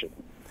reaction.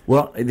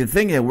 Well, the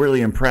thing that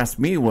really impressed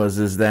me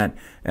is that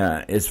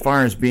as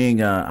far as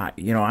being,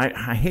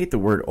 I hate the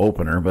word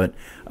opener, but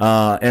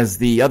as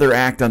the other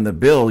act on the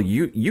bill,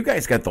 you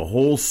guys got the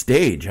whole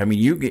stage. I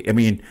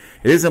mean,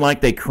 it isn't like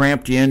they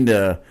cramped you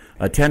into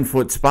a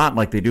 10-foot spot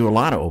like they do a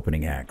lot of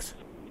opening acts.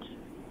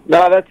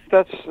 No,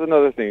 that's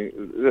another thing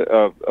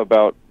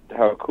about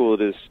how cool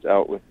it is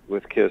out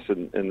with Kiss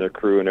and their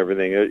crew and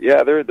everything.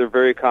 Yeah, they're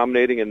very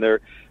accommodating, and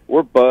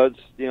we're buds.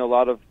 You know, a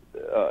lot of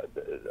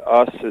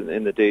us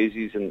and the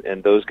Daisies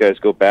and those guys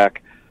go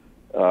back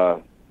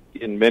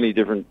in many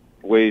different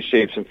ways,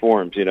 shapes, and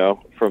forms. You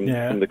know, from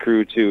the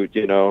crew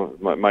to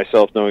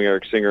myself knowing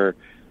Eric Singer,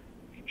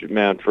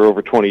 man, for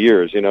over 20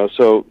 years. You know,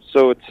 so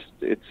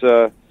it's.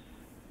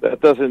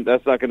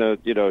 That's not going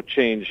to,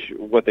 change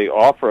what they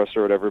offer us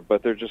or whatever,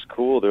 but they're just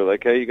cool. They're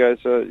like, hey, you guys,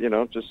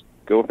 just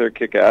go up there,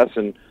 kick ass,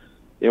 and,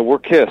 we're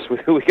Kiss.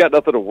 We got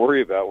nothing to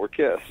worry about. We're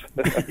Kiss.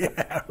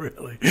 Yeah,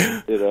 really.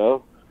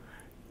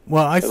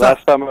 Well,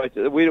 last time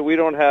we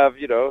don't have,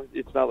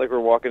 it's not like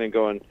we're walking and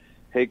going,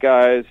 hey,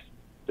 guys,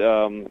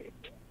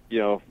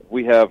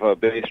 we have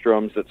bass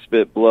drums that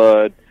spit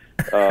blood.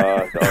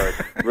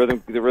 The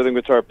rhythm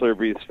guitar player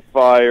breathes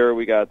fire.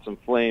 We got some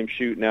flames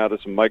shooting out of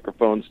some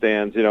microphone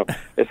stands.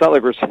 It's not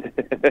like we're.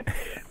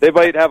 They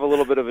might have a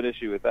little bit of an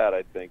issue with that,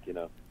 I think.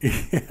 Yeah.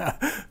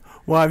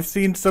 Well, I've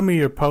seen some of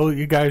your posts.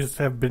 You guys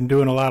have been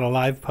doing a lot of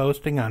live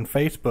posting on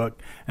Facebook,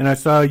 and I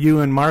saw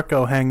you and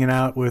Marco hanging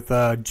out with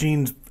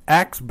Gene's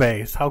Axe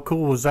bass. How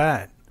cool was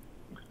that?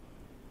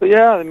 But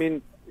yeah, I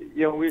mean,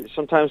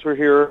 sometimes we're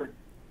here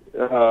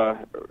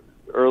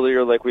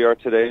earlier, like we are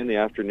today in the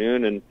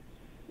afternoon, and.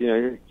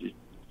 You're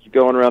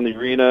going around the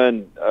arena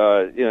and,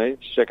 you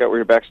check out where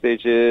your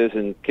backstage is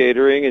and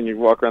catering, and you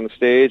walk around the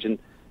stage. And,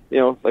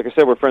 like I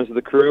said, we're friends with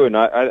the crew. And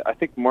I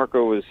think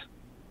Marco was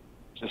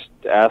just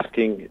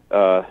asking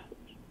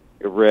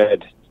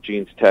Red,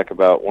 Gene's tech,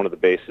 about one of the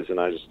basses, and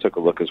I just took a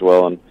look as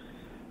well. And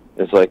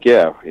it's like,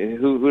 yeah,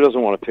 who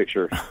doesn't want a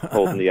picture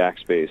holding the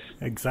Axe bass?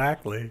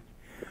 Exactly.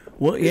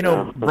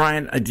 Well,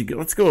 Brian,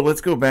 let's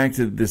go back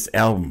to this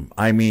album.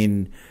 I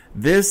mean,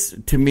 this,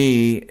 to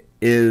me,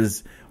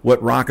 is what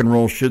rock and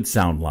roll should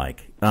sound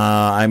like.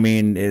 I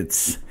mean,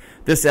 this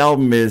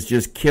album is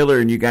just killer,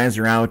 and you guys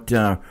are out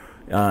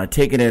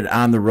taking it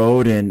on the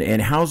road.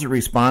 And how's the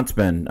response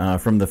been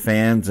from the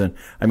fans? And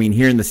I mean,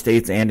 here in the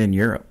States and in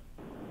Europe.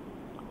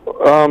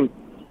 Well,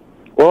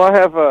 I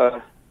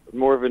have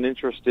more of an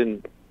interest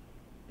in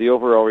the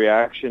overall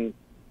reaction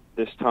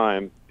this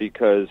time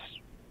because,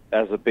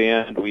 as a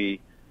band,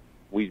 we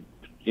wrote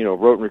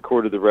and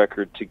recorded the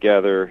record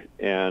together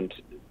and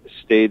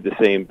stayed the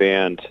same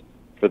band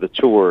for the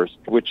tours,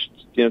 which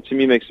to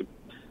me makes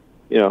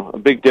a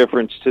big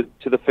difference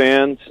to the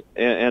fans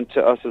and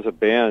to us as a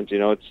band.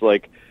 It's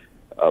like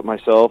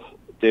myself,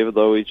 David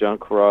Lowy, John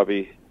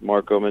Corabi,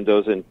 Marco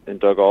Mendoza, and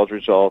Doug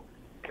Aldridge all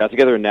got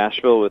together in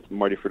Nashville with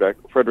Marty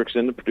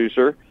Fredrickson, the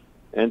producer,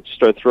 and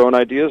started throwing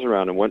ideas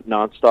around and went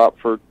nonstop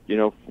for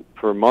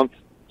a month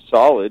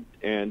solid.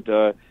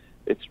 And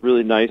it's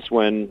really nice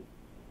when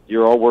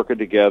you're all working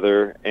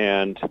together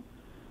and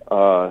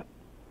the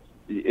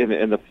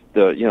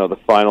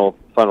final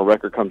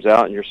record comes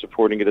out and you're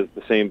supporting it as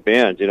the same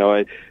band.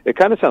 It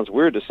kind of sounds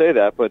weird to say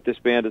that, but this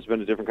band has been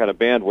a different kind of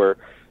band where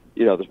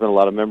there's been a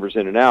lot of members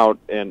in and out,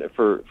 and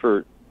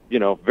for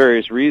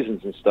various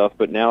reasons and stuff.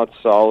 But now it's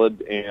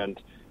solid, and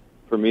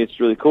for me it's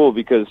really cool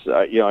because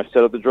I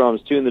set up the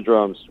drums, tune the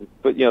drums,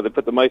 but they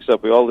put the mics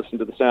up. We all listen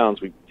to the sounds.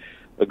 We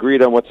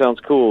agreed on what sounds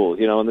cool,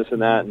 and this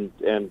and that,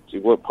 and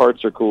what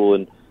parts are cool,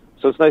 and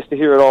so it's nice to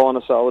hear it all on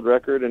a solid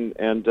record.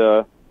 And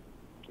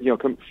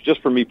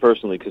just for me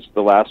personally, because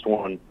the last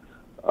one,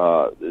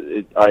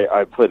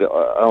 I played.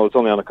 I was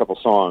only on a couple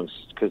songs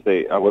because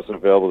I wasn't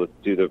available to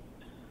do the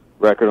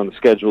record on the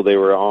schedule they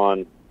were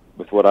on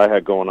with what I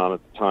had going on at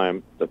the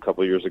time, a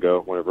couple of years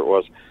ago, whenever it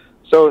was.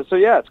 So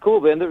yeah, it's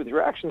cool, and the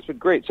reaction's been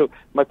great. So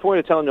my point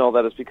of telling you all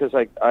that is because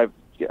I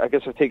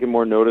guess I've taken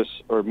more notice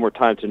or more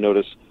time to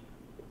notice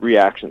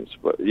reactions.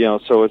 But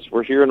so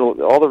we're hearing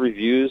all the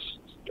reviews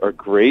are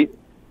great.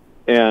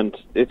 And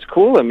it's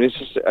cool. I mean,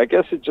 I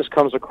guess it just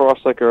comes across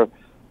like a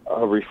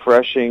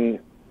refreshing,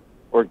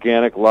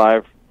 organic,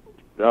 live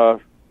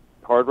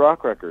hard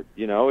rock record.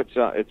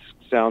 It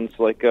sounds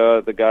like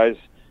the guys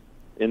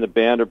in the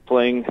band are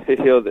playing.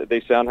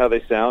 They sound how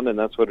they sound, and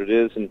that's what it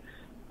is. And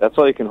that's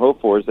all you can hope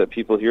for is that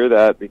people hear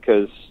that,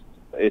 because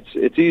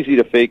it's easy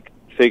to fake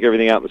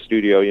everything out in the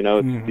studio.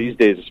 These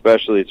days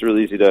especially, it's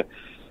really easy to.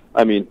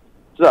 I mean,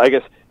 I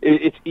guess.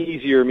 It's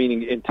easier,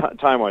 meaning in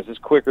time-wise. It's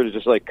quicker to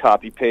just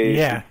copy paste.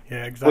 Yeah,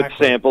 exactly. Put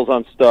samples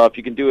on stuff.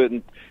 You can do it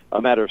in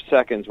a matter of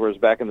seconds. Whereas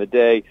back in the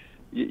day,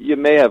 you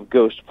may have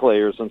ghost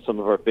players on some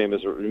of our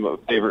famous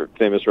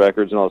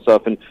records and all that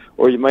stuff,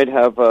 or you might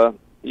have a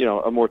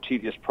more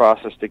tedious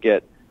process to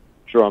get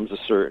drums a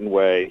certain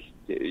way,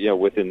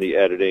 within the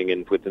editing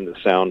and within the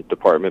sound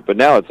department. But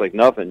now it's like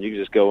nothing. You can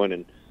just go in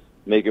and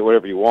make it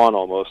whatever you want,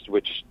 almost,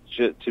 which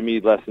to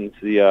me lessens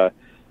the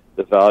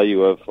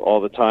value of all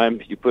the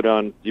time you put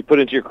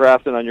into your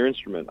craft and on your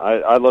instrument.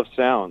 I love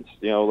sounds,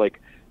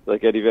 like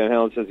Eddie Van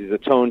Halen says, he's a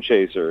tone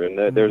chaser,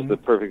 and there's the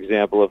perfect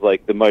example of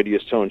the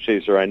mightiest tone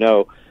chaser I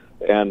know.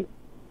 And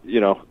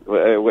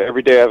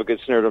every day I have a good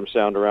snare drum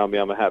sound around me,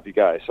 I'm a happy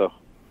guy. So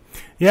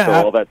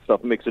all that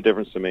stuff makes a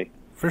difference to me.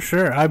 For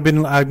sure. I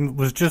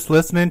was just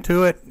listening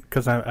to it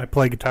because I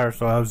play guitar,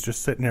 so I was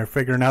just sitting there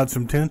figuring out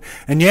some tunes.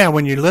 And yeah,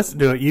 when you listen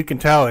to it, you can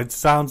tell it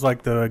sounds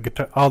like the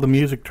guitar, all the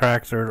music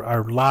tracks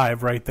are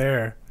live right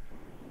there.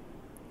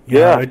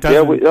 We and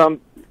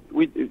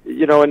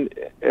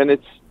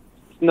it's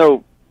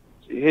no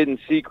hidden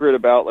secret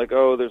about like,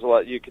 oh, there's a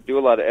lot. You could do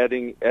a lot of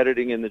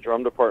editing in the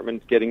drum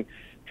department, getting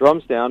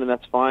drums down, and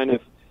that's fine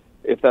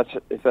if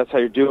that's how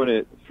you're doing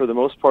it. For the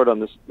most part on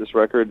this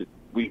record,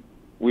 we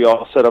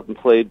all set up and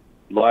played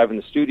live in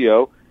the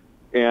studio,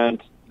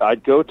 and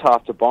I'd go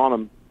top to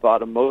bottom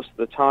most of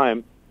the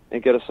time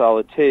and get a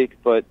solid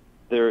take, but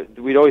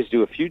we'd always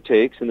do a few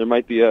takes, and there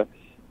might be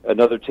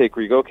another take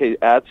where you go, okay,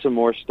 add some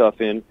more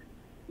stuff in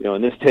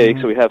this take,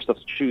 so we have stuff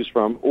to choose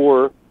from,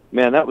 or,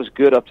 man, that was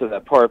good up to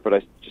that part, but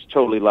I just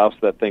totally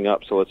loused that thing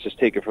up, so let's just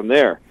take it from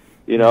there,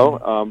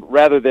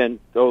 rather than,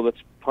 let's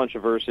punch a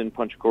verse in,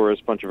 punch a chorus,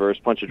 punch a verse,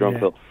 punch a drum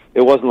fill.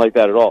 It wasn't like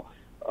that at all.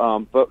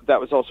 But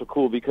that was also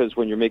cool because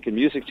when you're making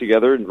music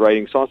together and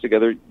writing songs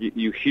together,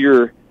 you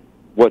hear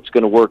what's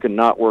going to work and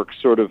not work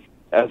sort of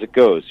as it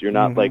goes. You're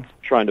not like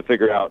trying to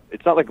figure out.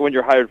 It's not like when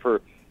you're hired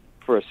for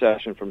a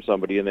session from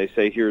somebody and they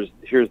say, here's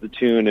the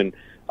tune and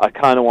I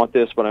kind of want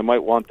this, but I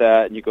might want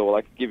that. And you go, well,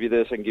 I can give you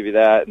this, I can give you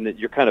that. And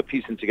you're kind of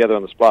piecing together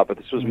on the spot. But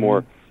this was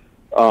more,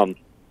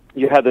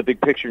 you had the big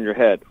picture in your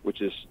head,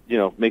 which is,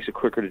 makes it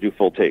quicker to do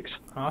full takes.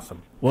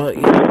 Awesome. Well,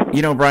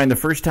 Brian, the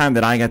first time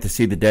that I got to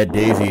see the Dead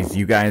Daisies,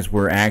 you guys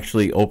were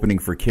actually opening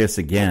for Kiss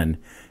again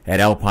at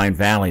Alpine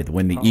Valley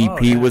when the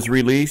EP was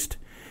released.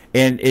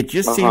 And it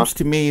just seems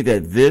to me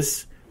that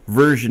this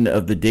version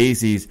of the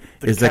Daisies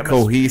is a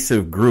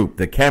cohesive group.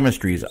 The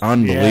chemistry is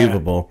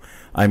unbelievable. Yeah.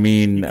 I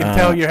mean, you can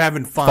tell you're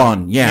having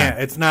fun. Yeah,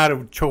 it's not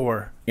a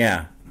chore.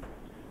 Yeah.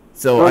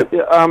 So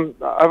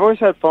I've always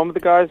had fun with the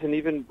guys, and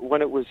even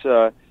when it was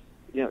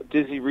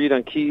Dizzy Reed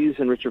on keys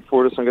and Richard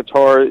Fortas on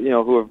guitar,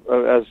 who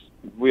as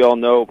we all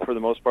know, for the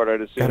most part,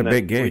 I'd assume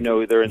that we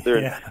know they're in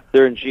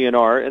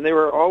GNR, and they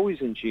were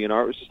always in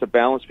GNR. It was just a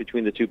balance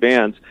between the two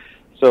bands.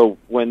 So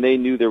when they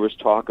knew there was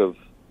talk of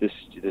this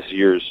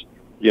year's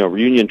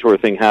reunion tour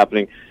thing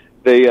happening,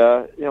 they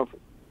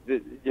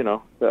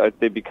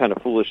they'd be kind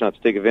of foolish not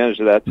to take advantage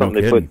of that.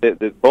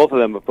 Both of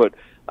them have put.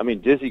 I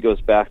mean, Dizzy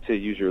goes back to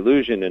Use Your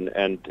Illusion,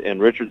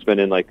 and Richard's been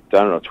in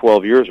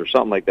 12 years or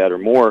something like that or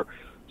more.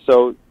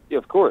 So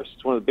of course,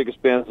 it's one of the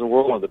biggest bands in the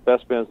world, one of the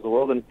best bands in the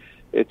world, and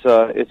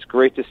it's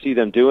great to see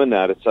them doing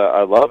that.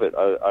 I love it.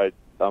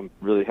 I'm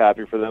really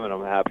happy for them, and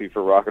I'm happy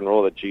for rock and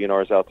roll that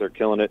GNR's out there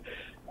killing it.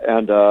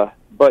 And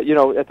but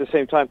at the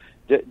same time,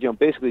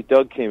 basically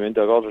Doug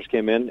Aldrich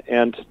came in,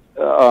 and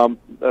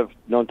I've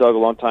known Doug a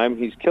long time.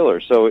 He's killer.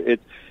 So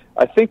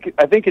I think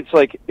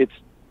it's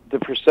the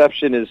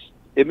perception is.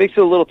 It makes it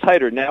a little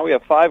tighter. Now we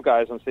have 5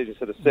 guys on stage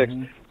instead of 6.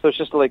 So it's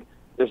just like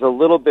there's a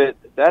little bit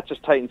that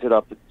just tightens it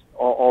up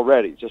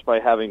already just by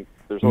having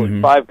there's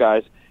only 5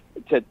 guys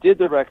that did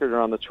the record or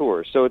on the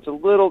tour. So it's a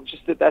little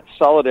just that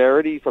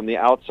solidarity from the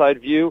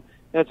outside view.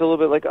 And it's a little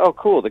bit like, oh,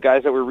 cool. The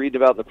guys that we're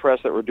reading about in the press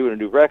that were doing a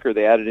new record,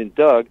 they added in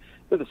Doug.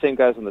 They're the same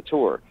guys on the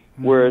tour.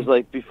 Whereas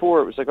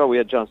before it was like, oh, we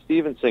had John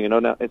Stevens singing. Oh,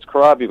 now it's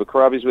Corabi, but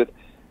Corabi's with,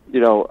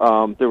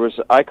 there was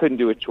I couldn't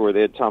do a tour. They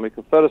had Tommy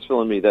Confettis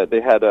filling me. That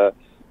they had a.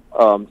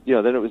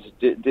 Then it was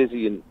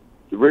Dizzy and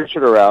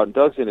Richard are out and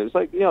Doug's in. It was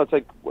like, it's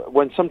like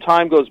when some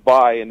time goes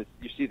by and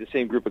you see the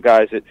same group of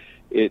guys,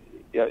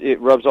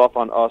 it rubs off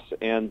on us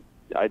and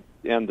the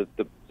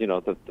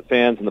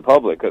fans and the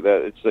public. That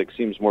it's like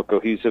seems more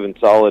cohesive and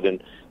solid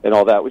and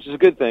all that, which is a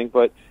good thing.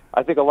 But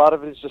I think a lot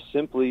of it is just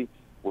simply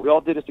we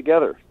all did it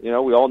together. We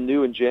all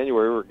knew in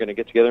January we were going to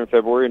get together in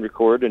February and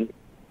record and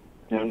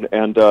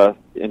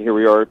here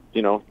we are.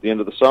 The end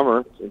of the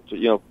summer.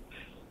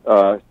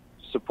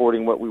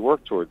 Supporting what we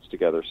work towards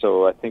together.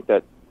 So I think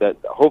that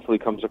hopefully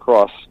comes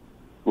across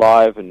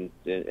live and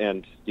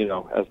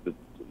as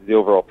the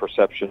overall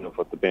perception of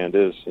what the band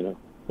is,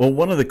 Well,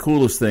 one of the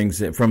coolest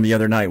things from the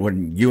other night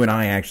when you and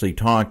I actually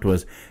talked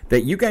was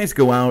that you guys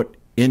go out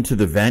into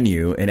the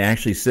venue and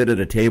actually sit at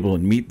a table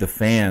and meet the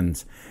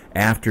fans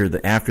after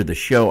the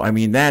show. I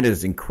mean, that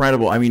is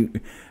incredible. I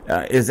mean,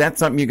 is that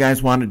something you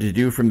guys wanted to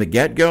do from the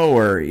get-go,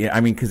 or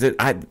because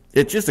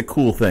it's just a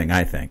cool thing,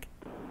 I think.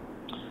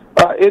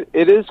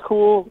 It is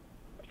cool,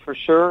 for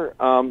sure.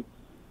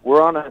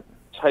 We're on a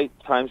tight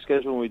time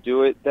schedule when we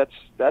do it. That's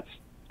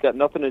got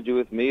nothing to do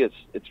with me.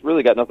 It's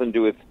really got nothing to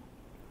do with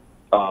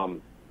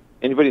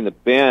anybody in the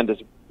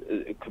band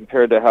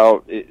compared to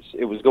how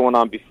it was going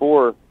on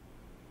before.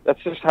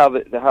 That's just how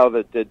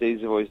the Dead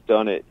Daisies have always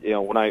done it.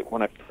 When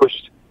I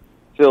first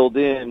filled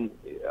in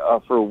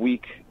for a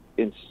week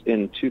in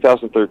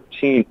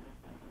 2013.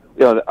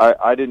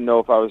 I didn't know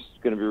if I was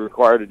going to be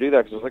required to do that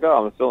because I was like, oh,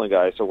 I'm a filling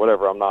guy, so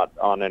whatever. I'm not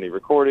on any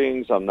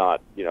recordings. I'm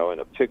not, in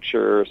a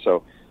picture,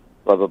 so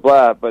blah, blah,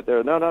 blah. But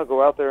they're, no,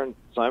 go out there and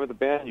sign with the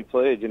band. You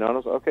played, and I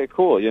was like, okay,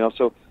 cool.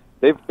 So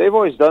they've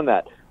always done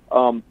that.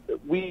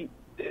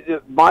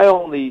 My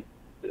only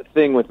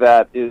thing with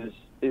that is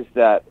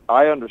that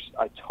I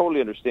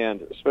totally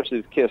understand, especially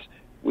with KISS,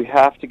 we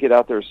have to get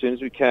out there as soon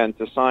as we can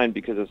to sign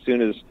because as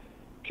soon as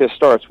Kiss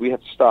starts, we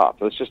have to stop.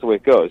 That's just the way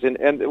it goes, and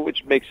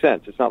which makes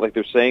sense. It's not like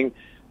they're not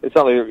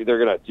like they're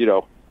gonna,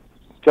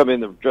 come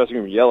in the dressing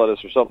room and yell at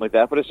us or something like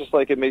that. But it's just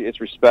like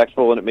it's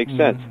respectful and it makes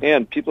sense.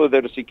 And people are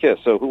there to see Kiss.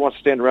 So who wants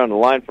to stand around in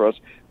line for us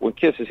when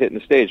Kiss is hitting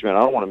the stage? Man, I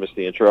don't want to miss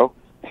the intro.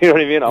 You know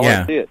what I mean? I want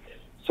to see it.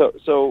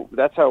 So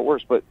that's how it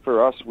works. But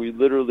for us, we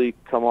literally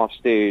come off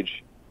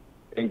stage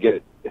and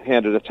get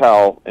handed a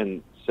towel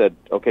and said,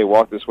 "Okay,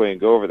 walk this way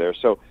and go over there."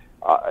 So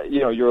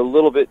you're a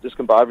little bit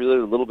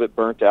discombobulated, a little bit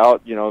burnt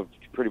out. You know,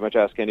 pretty much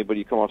ask anybody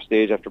you come off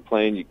stage after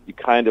playing, you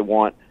kind of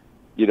want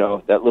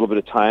that little bit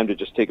of time to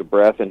just take a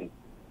breath and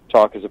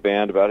talk as a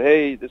band about,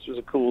 hey, this was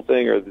a cool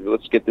thing, or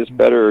let's get this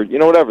better, or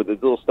whatever, the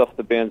little stuff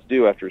the bands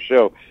do after a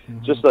show.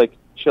 Just like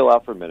chill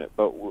out for a minute,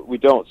 but we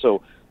don't.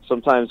 So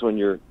sometimes when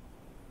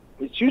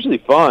it's usually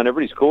fun,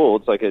 everybody's cool.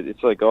 It's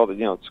like all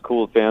the it's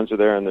cool, fans are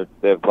there and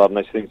they have a lot of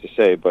nice things to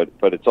say, but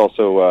it's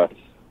also I'm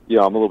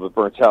a little bit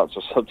burnt out,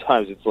 so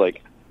sometimes it's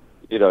like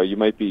you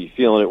might be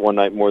feeling it one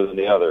night more than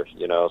the other,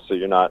 so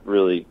you're not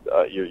really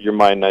your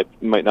mind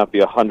might not be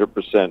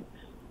 100%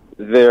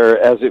 there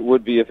as it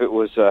would be if it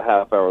was a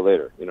half hour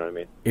later. You know what I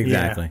mean?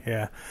 Exactly.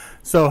 Yeah.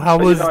 So how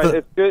was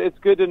it's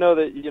good to know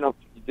that you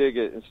dig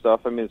it and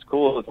stuff. I mean, it's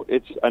cool.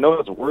 I know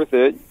it's worth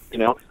it.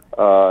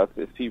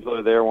 If people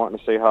are there wanting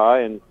to say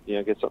hi and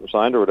get something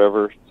signed or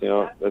whatever,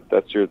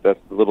 that's the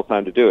little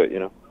time to do it.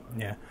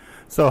 Yeah.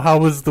 So how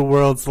was the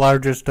world's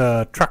largest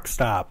truck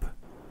stop?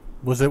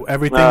 Was it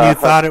everything you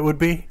thought it would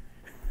be?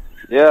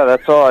 Yeah,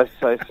 that's all.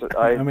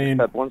 I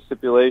had one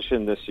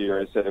stipulation this year.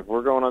 I said, if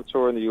we're going on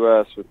tour in the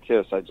U.S. with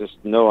Kiss, I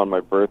just know on my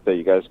birthday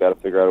you guys got to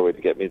figure out a way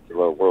to get me to the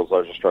world's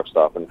largest truck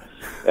stop, and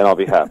I'll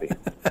be happy.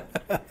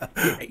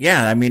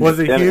 Yeah, I mean, was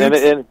it huge?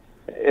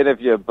 And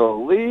if you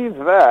believe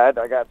that,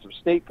 I got some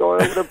sneak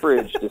going over the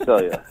bridge to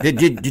tell you.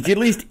 Did you at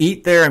least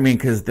eat there? I mean,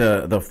 because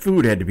the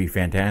food had to be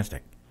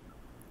fantastic.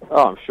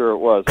 Oh, I'm sure it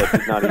was. I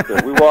did not eat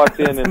there. We walked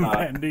in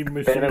and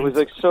it was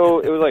like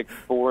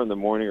 4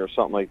 a.m. or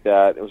something like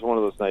that. It was one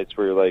of those nights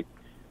where you're like,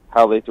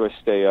 how late do I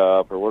stay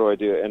up or what do I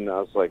do? And I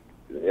was like,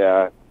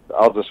 yeah,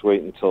 I'll just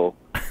wait until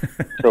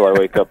I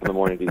wake up in the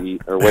morning to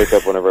eat, or wake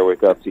up whenever I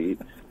wake up to eat.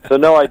 So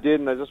no, I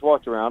didn't. I just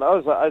walked around.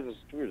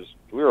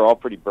 We were all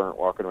pretty burnt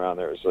walking around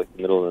there. It was like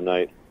the middle of the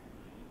night.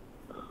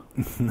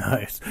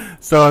 Nice.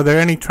 So are there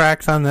any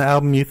tracks on the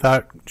album you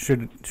thought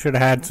should have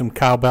had some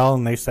cowbell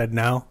and they said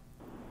no?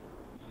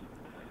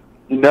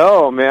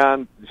 No,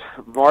 man.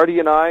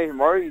 Marty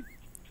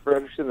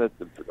Fredrickson,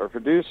 our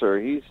producer,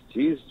 he's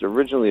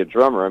originally a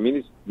drummer. I mean,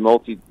 he's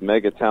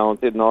mega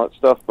talented and all that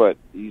stuff, but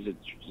I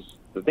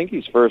think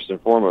he's first and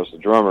foremost a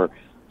drummer.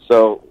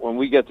 So when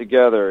we get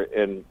together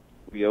and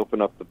we open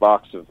up the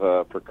box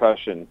of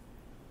percussion,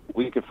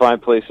 we could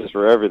find places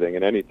for everything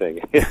and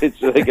anything.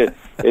 It's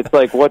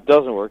like what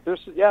doesn't work.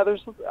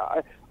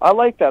 I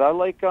like that. I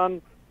like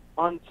on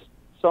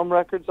some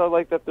records I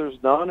like that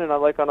there's none, and I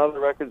like on other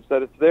records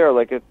that it's there.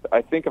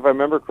 I think if I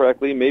remember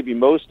correctly, maybe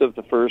most of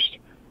the first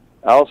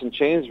Alice in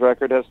Chains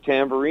record has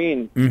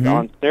tambourine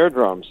on snare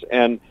drums,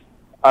 and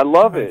I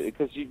love it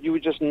because you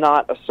would just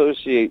not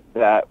associate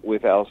that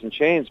with Alice in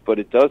Chains, but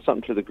it does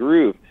something to the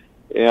groove,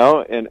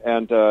 so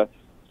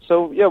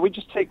yeah, we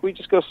just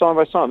go song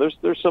by song.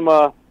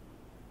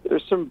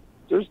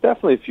 There's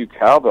definitely a few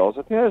cowbells.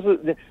 I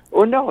think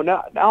now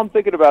I'm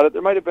thinking about it.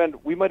 We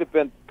might have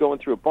been going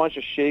through a bunch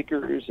of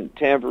shakers and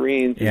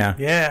tambourines,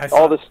 and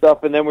all this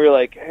stuff, and then we were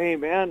like, hey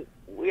man,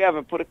 we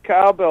haven't put a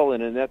cowbell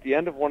in. And at the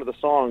end of one of the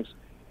songs,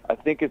 I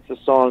think it's a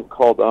song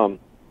called it's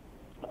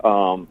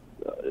All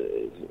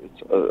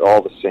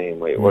the Same.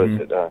 Wait, what is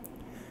it? So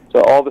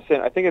All the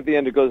Same. I think at the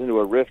end it goes into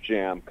a riff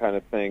jam kind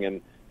of thing, and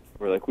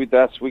we're like, we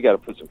got to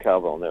put some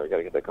cowbell in there. We got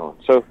to get that going.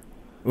 So.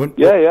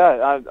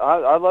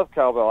 I love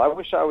cowbell. I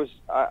wish it was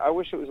a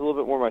little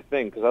bit more my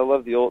thing, because I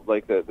love the old,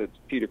 like the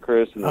Peter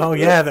Criss and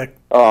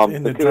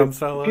the drum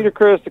solo. Peter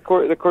Criss, the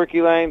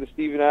Corky Lang, the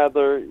Steven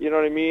Adler. You know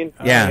what I mean?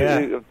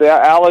 Yeah. The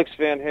Alex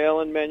Van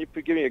Halen, man, you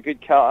could give me a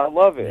good cow. I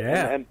love it.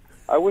 Yeah. And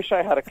I wish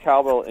I had a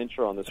cowbell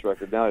intro on this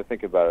record. Now that I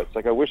think about it, it's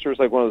like I wish there was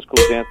like one of those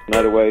cool dance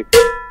night away.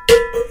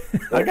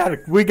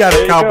 We got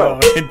a cowbell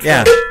intro.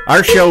 Yeah,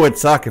 our show would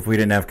suck if we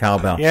didn't have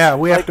cowbell. Yeah,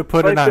 we have to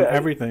put it on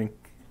everything.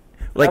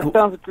 That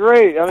sounds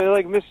great. I mean,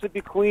 like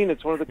Mississippi Queen,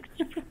 it's one of the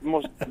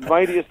most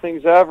mightiest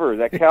things ever.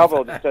 That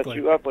cowbell just sets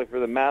you up for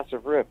the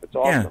massive riff. It's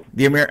awesome.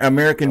 Yeah, the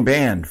American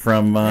band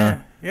from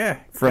from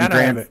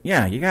Grand.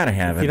 Yeah, you got to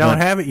have it. If you don't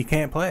have it, you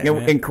can't play it.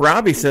 And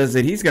Karabi says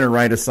that he's going to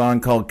write a song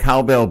called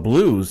Cowbell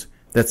Blues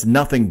that's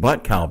nothing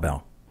but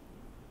cowbell.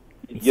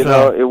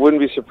 It wouldn't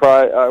be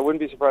surprised. I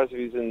wouldn't be surprised if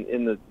he's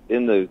in the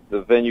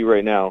venue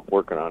right now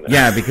working on it.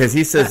 Yeah, because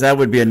he says that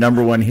would be a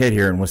 #1 hit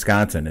here in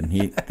Wisconsin, and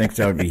he thinks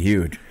that would be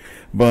huge.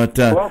 But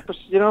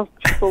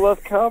people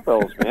love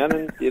cowbells, man,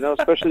 and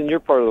especially in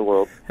your part of the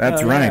world.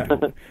 That's right.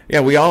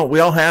 Yeah, we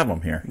all have them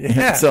here.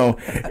 Yeah. So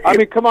I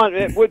mean, come on,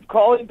 man. Would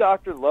Calling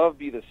Dr. Love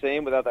be the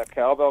same without that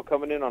cowbell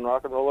coming in on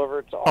Rock and Roll Over?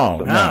 It's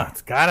awesome. Oh no,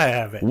 it's gotta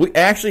have it. We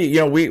actually,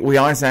 we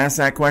always ask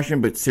that question,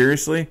 but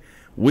seriously,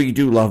 we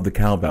do love the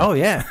cowbell. Oh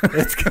yeah,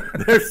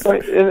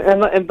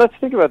 and let's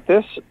think about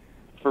this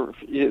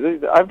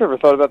I've never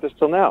thought about this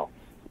till now.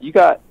 You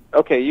got,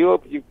 okay, you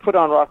put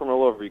on Rock and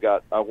Roll Over. You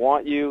got I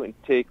Want You and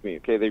Take Me.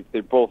 Okay,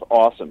 they're both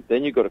awesome.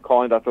 Then you go to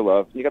Calling Dr.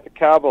 Love. You got the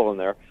cowbell in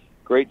there.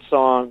 Great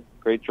song,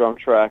 great drum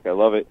track. I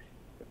love it.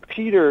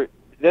 Peter,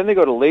 then they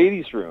go to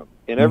Ladies' Room.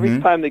 And every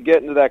time they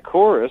get into that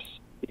chorus,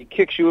 he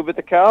kicks you with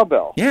the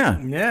cowbell. Yeah.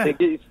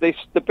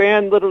 The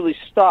band literally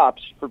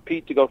stops for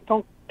Pete to go,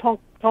 tonk, tonk,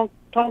 tonk,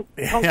 tonk,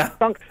 tonk,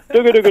 tonk,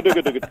 dugga, dugga,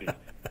 dugga, dugga.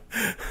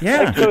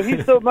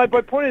 Yeah. So my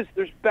point is,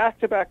 there's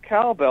back-to-back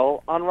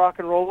cowbell on Rock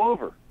and Roll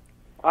Over.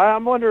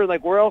 I'm wondering,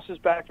 like, where else is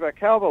back-to-back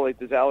cowbell? Like,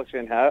 does Alex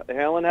Van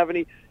Halen have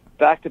any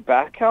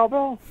back-to-back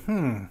cowbell? You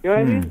know what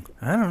I mean?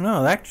 I don't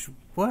know.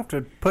 We'll have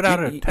to put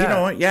out a test. You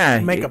know what? Yeah.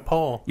 Make a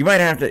poll. You might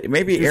have to.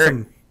 Maybe Do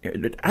Eric.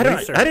 I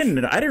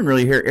didn't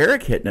really hear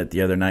Eric hitting it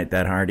the other night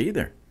that hard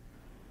either.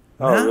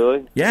 Oh,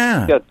 really?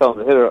 Yeah. You got to tell him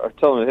to hit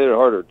it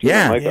harder.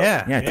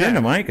 Turn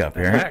the mic up,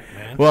 Eric.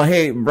 Correct, well,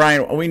 hey,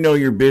 Brian, we know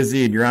you're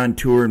busy and you're on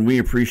tour, and we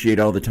appreciate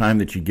all the time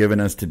that you've given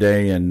us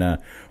today. And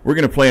we're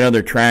going to play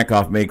another track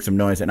off Make Some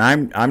Noise. And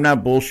I'm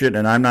not bullshitting,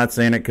 and I'm not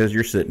saying it because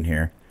you're sitting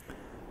here.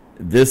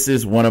 This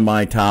is one of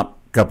my top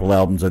couple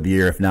albums of the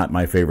year, if not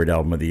my favorite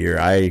album of the year.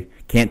 I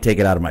can't take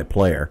it out of my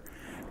player.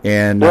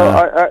 And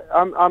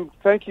I'm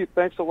thank you,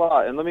 thanks a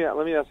lot. And let me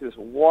ask you this: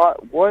 what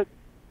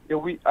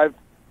you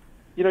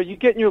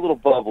get in your little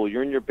bubble,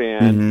 you're in your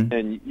band,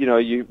 and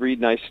you read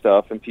nice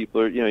stuff, and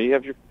people are, you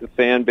have the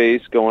fan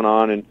base going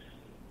on,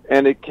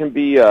 and it can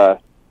be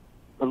a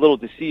little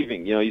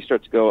deceiving. You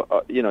start to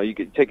go, you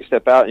could take a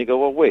step out and you go,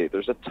 well, wait,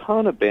 there's a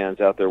ton of bands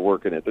out there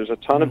working it. There's a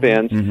ton of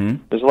bands.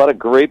 There's a lot of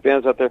great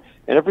bands out there,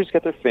 and everybody's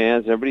got their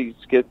fans, and everybody's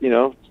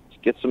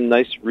get some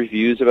nice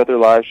reviews about their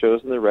live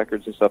shows and their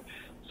records and stuff.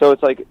 So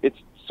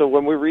so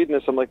when we're reading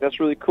this, I'm like, that's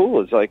really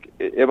cool. It's like,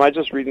 am I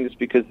just reading this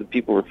because the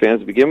people were fans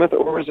to begin with,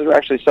 or is there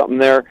actually something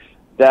there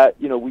that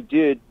we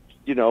did,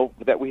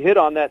 that we hit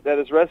on that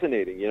is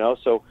resonating,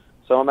 So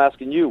I'm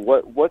asking you,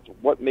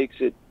 what makes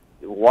it,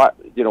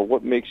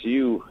 what makes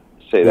you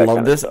say that? Love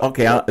kind this. Of stuff?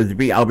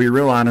 Okay, I'll be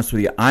real honest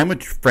with you. I'm a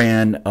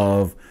fan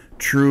of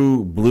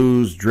true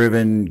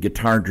blues-driven,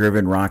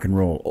 guitar-driven rock and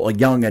roll. A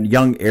young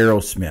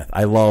Aerosmith.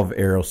 I love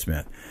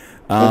Aerosmith.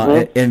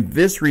 And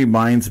this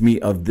reminds me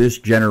of this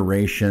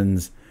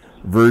generation's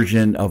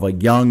version of a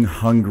young,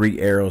 hungry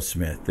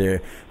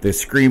Aerosmith. The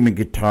screaming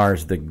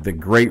guitars, the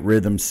great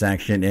rhythm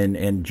section,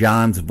 and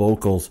John's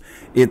vocals.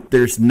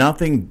 There's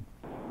nothing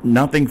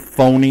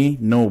phony,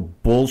 no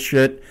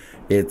bullshit.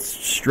 It's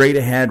straight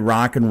ahead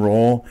rock and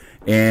roll,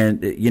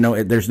 and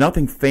there's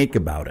nothing fake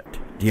about it.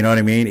 Do you know what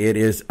I mean? It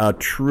is a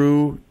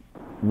true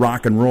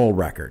rock and roll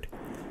record.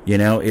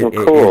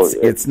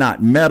 It's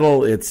not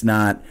metal. It's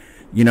not.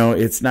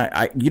 It's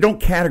not. You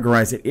don't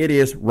categorize it. It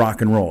is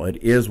rock and roll.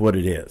 It is what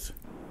it is.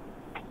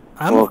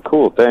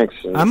 Cool. Thanks.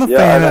 I'm a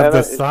fan of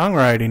the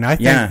songwriting.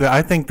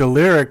 I think the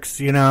lyrics,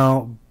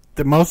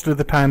 the most of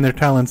the time they're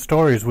telling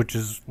stories, which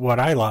is what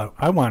I love.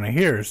 I want to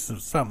hear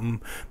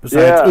something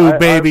besides "ooh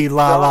baby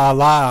la la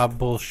la"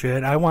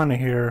 bullshit. I want to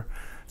hear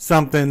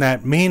something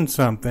that means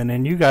something,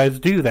 and you guys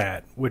do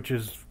that, which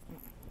is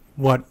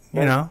what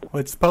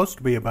it's supposed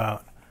to be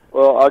about.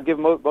 Well, I'll give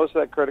most of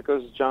that credit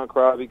goes to John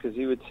Corabi, because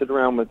he would sit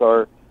around with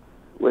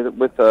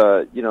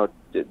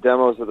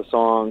demos of the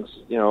songs,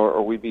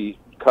 or we'd be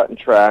cutting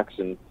tracks,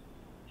 and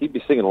he'd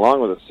be singing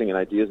along with us, singing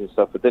ideas and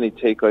stuff. But then he'd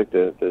take like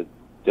the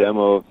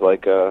demo of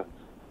like a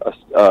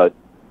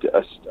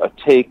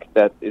take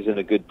that is in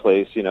a good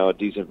place, a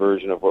decent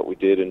version of what we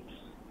did, and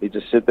he'd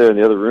just sit there in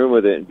the other room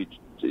with it and be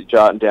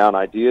jotting down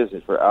ideas,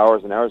 and for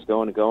hours and hours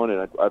going,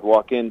 and I'd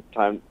walk in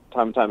time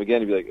and time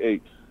again and be like, "Hey,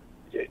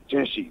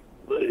 Jesse,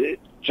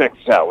 check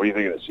this out. What do you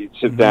think of this?" He'd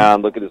sit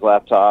down, look at his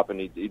laptop, and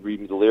he'd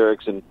read me the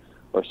lyrics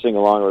or sing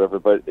along or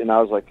whatever. And I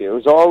was like, it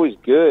was always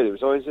good. It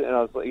was always, and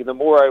I was like, the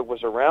more I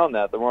was around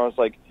that, the more I was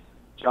like,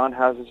 John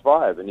has his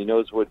vibe, and he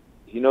knows what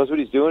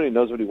he's doing. He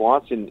knows what he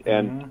wants, and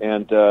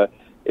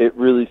it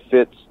really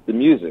fits the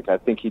music. I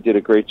think he did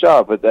a great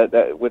job. But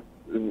that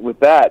with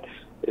that,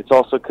 it's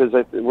also because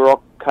we're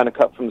all kind of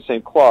cut from the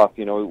same cloth.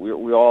 We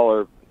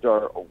all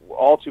are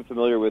all too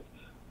familiar with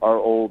our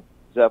old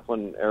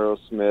Zeppelin,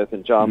 Aerosmith,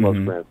 and John loves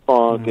Grand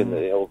Funk, and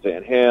the old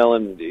Van Halen,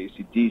 and the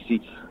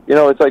AC/DC.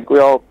 It's like we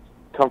all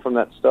come from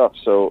that stuff.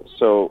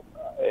 So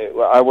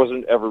I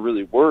wasn't ever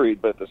really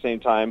worried, but at the same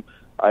time,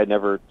 I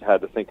never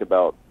had to think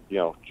about,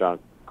 John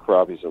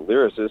Corabi's a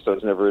lyricist. I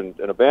was never in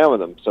a band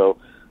with him. So,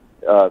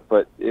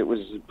 but it was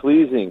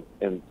pleasing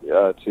and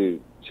to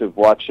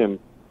watch him,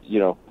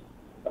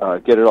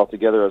 get it all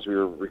together as we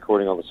were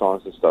recording all the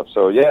songs and stuff.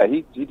 So yeah,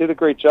 he did a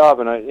great job.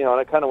 And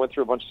I kind of went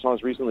through a bunch of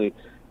songs recently,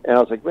 and I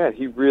was like, man,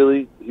 he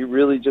really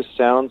just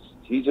sounds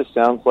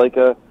like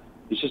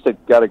he's just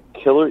got a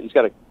killer. He's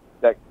got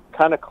that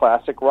kind of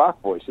classic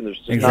rock voice, and there's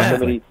just not so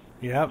many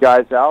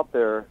guys out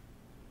there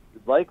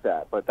like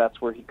that, but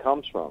that's where he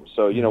comes from.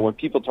 So, when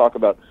people talk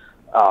about,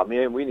 oh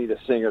man, we need a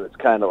singer that's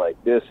kind of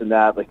like this and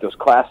that, like those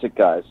classic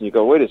guys, and you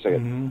go, wait a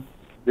second,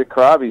 Dick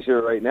Corabi's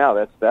here right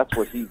now. That's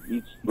what he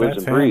eats, lives,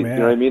 and breathes. You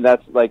know what I mean?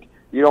 That's like,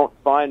 you don't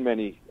find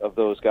many of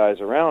those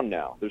guys around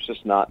now. There's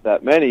just not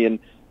that many, and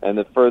And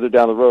the further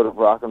down the road of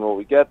rock and roll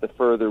we get, the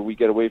further we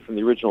get away from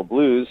the original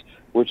blues,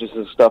 which is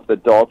the stuff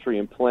that Daltrey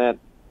and Plant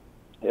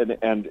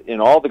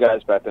and all the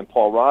guys back then,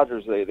 Paul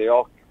Rogers, they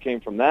all came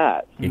from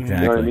that. Exactly.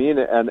 You know what I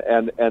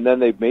mean? And then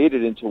they made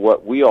it into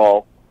what we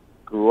all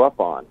grew up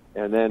on.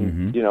 And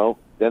then, you know,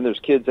 then there's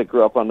kids that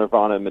grew up on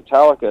Nirvana and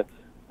Metallica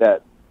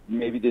that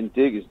maybe didn't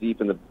dig as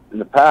deep in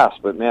the past.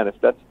 But man, if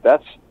that's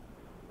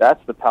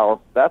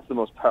the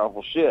most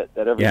powerful shit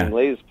that everything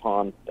lays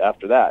upon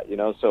after that, you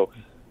know. So,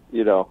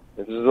 you know,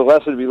 if there's a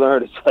lesson to be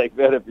learned, it's like,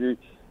 man, if you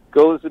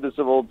go listen to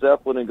some old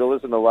Zeppelin and go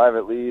listen to Live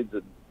at Leeds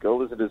and go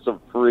listen to some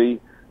Free,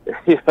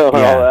 you know, and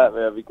all that,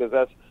 man, because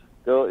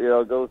go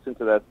listen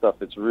to that stuff.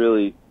 It's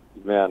really,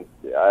 man,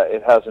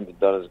 it hasn't been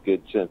done as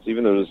good since.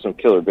 Even though there's some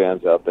killer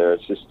bands out there,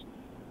 it's just,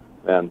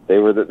 man,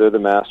 they're the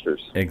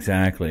masters.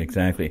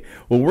 Exactly.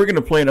 Well, we're going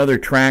to play another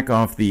track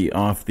off the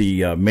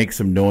Make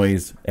Some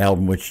Noise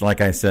album, which,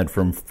 like I said,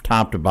 from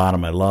top to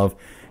bottom, I love.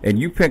 And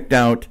you picked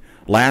out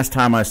Last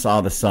Time I Saw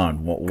the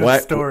Sun.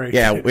 Good story.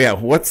 Yeah.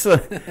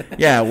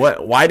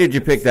 Why did you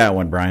pick that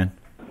one, Brian?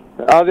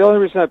 The only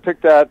reason I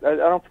picked that, I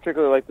don't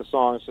particularly like the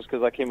song. It's just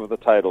because I came up with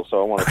the title,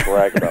 so I want to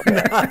brag about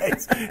that.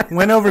 Nice.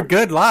 Went over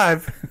good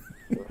live.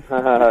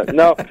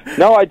 No,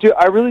 I do.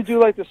 I really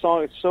do like the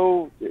song. It's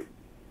so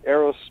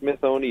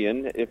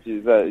Aerosmithonian, if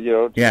you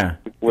know. Yeah.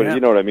 You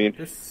know what I mean.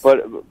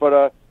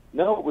 But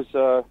no,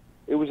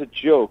 it was a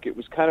joke. It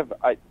was kind of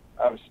I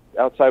was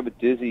outside with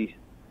Dizzy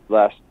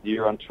last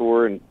year on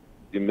tour in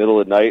the middle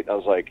of the night. And I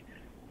was like,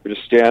 we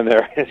just stand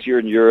there as you're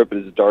in Europe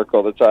and it's dark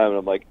all the time, and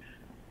I'm like,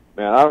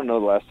 man, I don't know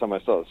the last time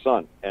I saw the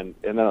sun. And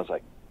then I was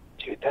like,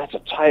 dude, that's a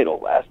title.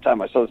 Last time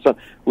I saw the sun.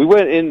 We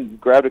went in,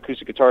 grabbed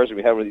acoustic guitars, and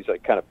we had one of these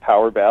like kind of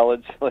power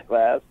ballads, like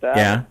Last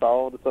Time I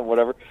Saw the Sun,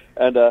 whatever.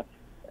 And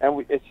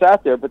it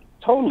sat there, but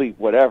totally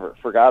whatever.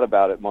 Forgot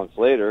about it months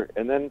later,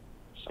 and then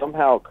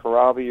somehow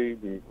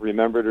Karabi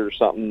remembered it or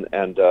something.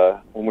 And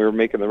when we were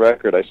making the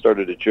record, I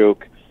started a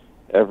joke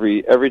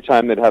every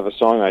time they'd have a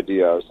song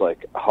idea. I was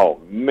like,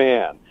 oh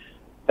man,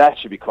 that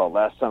should be called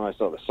Last Time I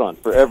Saw the Sun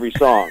for every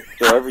song.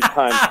 So every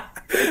time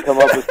they come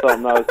up with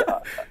something,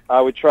 I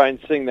would try and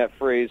sing that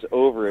phrase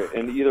over it.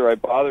 And either I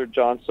bothered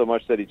John so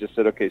much that he just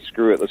said, okay,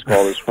 screw it, let's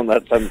call this one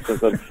Last Time I Saw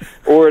the Sun,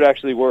 or it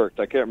actually worked.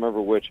 I can't remember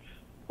which.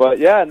 But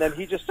yeah, and then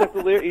he just took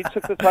he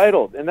took the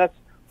title. And that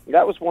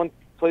was one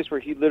place where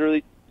he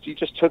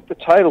just took the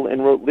title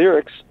and wrote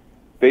lyrics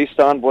based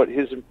on what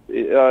his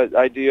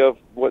idea of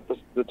what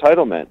the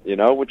title meant, you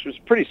know, which was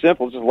pretty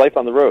simple, just life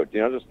on the road, you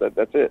know, just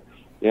that's it.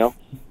 You know,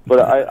 but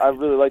I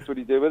really liked what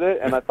he did with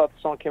it, and I thought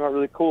the song came out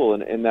really cool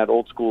in that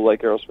old school,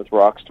 like Aerosmith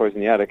Rocks, Toys in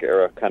the Attic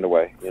era kind of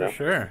way. You know? For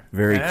sure.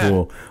 Very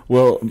cool.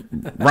 Well,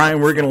 Ryan,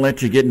 we're going to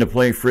let you get into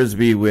play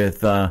Frisbee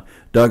with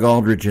Doug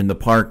Aldrich in the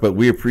park, but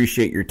we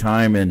appreciate your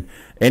time, and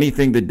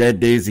anything the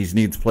Dead Daisies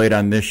needs played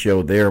on this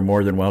show, they are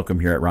more than welcome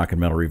here at Rock and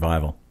Metal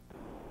Revival.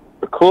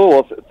 Cool.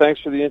 Well, thanks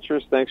for the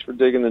interest. Thanks for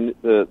digging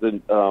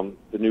the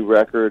new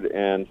record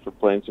and for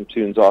playing some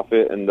tunes off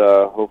it, and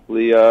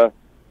hopefully.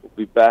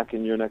 We'll be back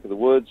in your neck of the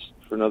woods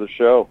for another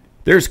show.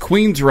 There's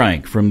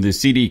Queensryche from the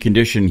CD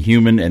Condition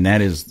Human, and that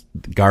is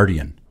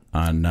Guardian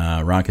on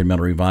Rock and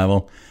Metal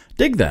Revival.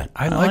 Dig that.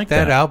 I like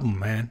that album,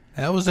 man.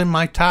 That was in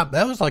my top.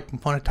 That was like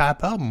one of the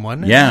top album,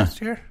 wasn't it? Yeah.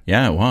 Last year?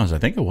 Yeah, it was. I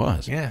think it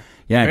was. Yeah.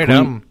 Yeah,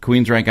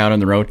 Queensryche out on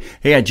the road.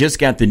 Hey, I just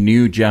got the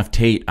new Jeff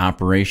Tate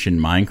Operation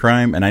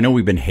Mindcrime, and I know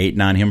we've been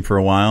hating on him for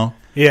a while.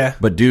 Yeah.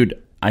 But, dude,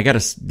 I got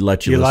to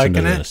let you listen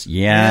to this.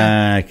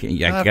 Yeah.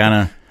 I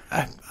gotta.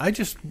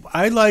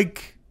 I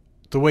like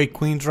the way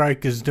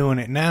Queensryche is doing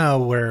it now,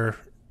 where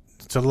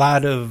it's a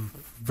lot of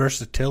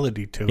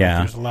versatility to it.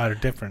 There's a lot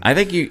of different. I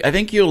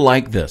think you'll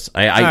like this.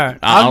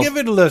 I'll give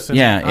it a listen.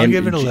 Yeah, I'll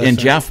give it a listen. And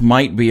Jeff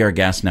might be our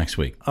guest next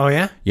week. Oh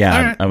yeah,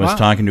 yeah. Right. I was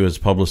talking to his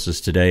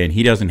publicist today, and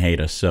he doesn't hate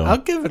us. So I'll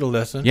give it a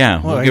listen.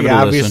 Yeah, well, give he it a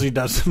obviously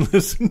listen. doesn't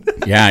listen.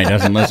 Yeah, he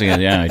doesn't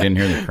listen. Yeah, I didn't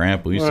hear the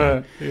crap we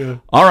said. Yeah.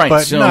 All right,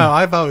 but so no,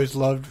 I've always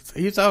loved.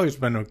 He's always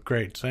been a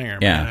great singer.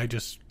 Yeah, man.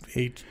 It's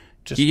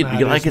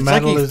like he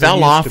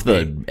fell off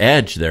the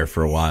edge there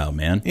for a while,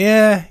 man.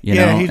 Yeah, you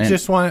know,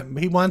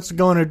 he wants to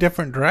go in a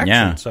different direction.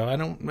 Yeah. So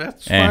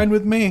that's fine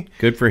with me.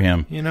 Good for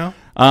him. You know.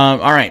 All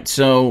right,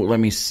 so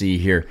let me see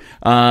here.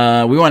 We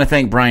want to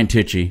thank Brian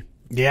Tichy.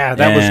 Yeah,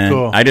 that was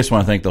cool. I just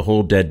want to thank the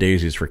whole Dead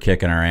Daisies for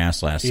kicking our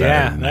ass last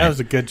Saturday night. That was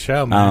a good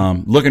show,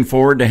 man. Looking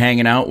forward to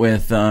hanging out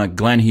with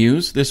Glenn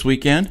Hughes this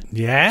weekend.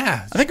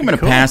 Yeah. I think I'm going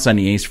to pass on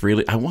the Ace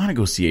Frehley. I want to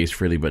go see Ace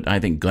Frehley, but I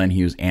think Glenn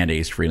Hughes and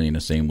Ace Frehley in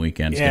the same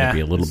weekend is going to be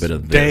a little bit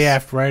of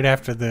this. Right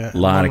after the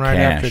lot of right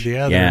cash. after the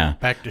other. Yeah.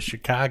 Back to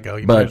Chicago.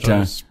 You might as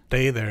well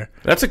stay there.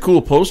 That's a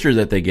cool poster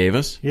that they gave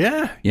us.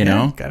 Yeah. You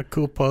know? Got a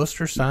cool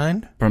poster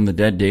signed. From the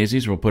Dead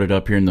Daisies. We'll put it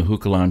up here in the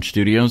Hookah Lounge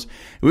Studios.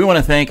 We want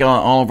to thank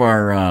all of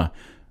our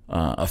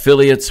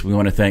affiliates. We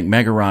want to thank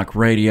Megarock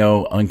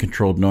Radio,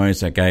 Uncontrolled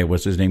Noize. That guy,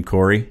 what's his name,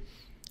 Corey?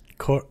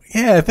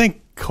 Yeah, I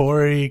think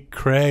Corey,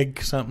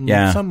 Craig, something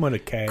with a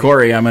K.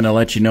 Corey, I'm going to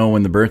let you know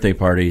when the birthday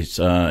party is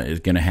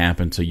going to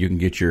happen, so you can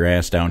get your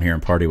ass down here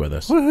and party with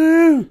us.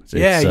 Woohoo!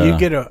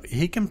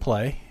 He can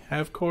play.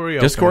 Have Corey.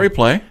 Does Corey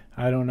play?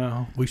 I don't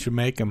know. We should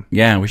make him.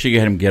 Yeah, we should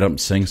get him get up and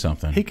sing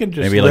something. He can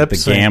just maybe like the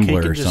lip-sync.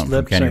 Gambler or something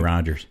from Kenny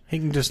Rogers. He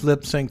can just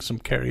lip sync some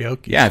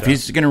karaoke. Yeah, stuff. if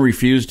he's going to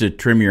refuse to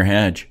trim your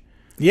hedge.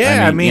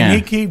 Yeah, I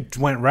mean he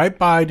went right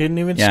by, didn't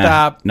even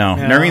stop. No,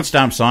 never even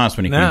stopped, saw us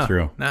when he came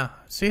through. No,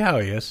 see how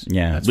he is.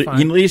 Yeah, that's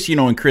fine. At least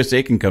when Chris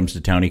Aiken comes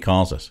to town, he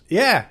calls us.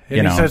 Yeah,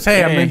 and he says,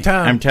 "Hey, I'm in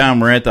town. I'm in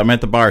town. I'm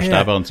at the bar.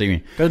 Stop out and see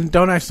me."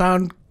 Don't I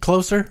sound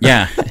closer?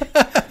 Yeah.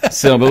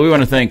 So, but we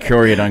want to thank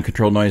Corey at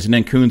Uncontrolled Noize, and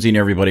then Coonsy and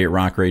everybody at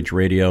Rock Rage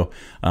Radio.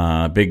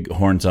 Big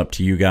horns up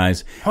to you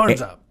guys.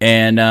 Horns up.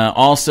 And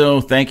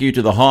also, thank you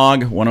to the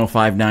Hog,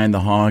 1059 The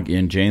Hog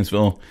in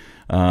Janesville.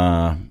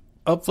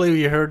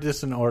 Hopefully you heard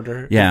this in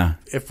order. Yeah.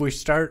 If we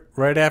start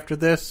right after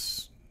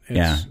this,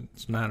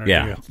 it's not our deal.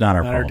 Yeah, it's not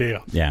our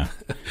deal. Yeah.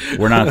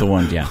 We're not the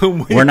ones,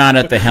 we're not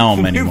at the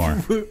helm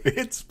anymore.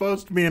 It's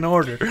supposed to be in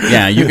order.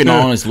 Yeah, you can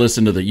always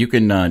listen to you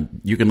can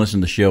listen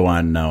to the show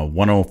on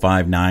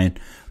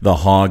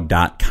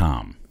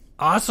 1059thehog.com.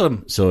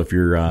 Awesome. So if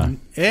you're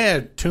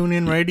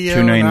TuneIn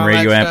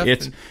Radio, app.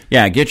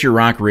 Get your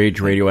Rock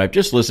Rage Radio app.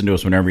 Just listen to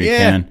us whenever you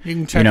can. You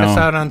can check us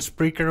out on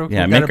Spreaker.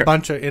 Yeah, We've got a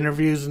bunch of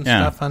interviews and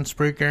stuff on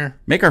Spreaker.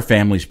 Make our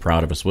families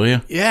proud of us, will you?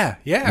 Yeah.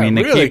 I mean,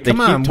 they keep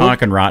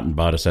talking rotten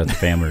about us at the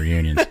family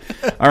reunions.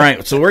 All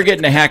right, so we're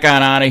getting the heck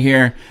on out of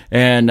here.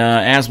 And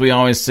as we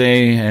always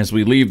say, as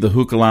we leave the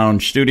Hookah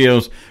Lounge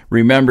studios,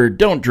 remember,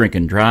 don't drink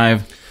and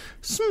drive.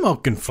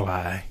 Smoke and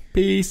fly.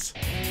 Peace.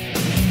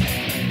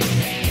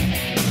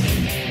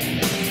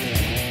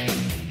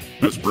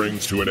 This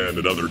brings to an end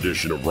another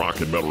edition of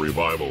Rock and Metal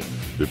Revival.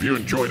 If you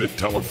enjoyed it,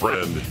 tell a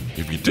friend.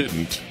 If you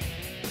didn't,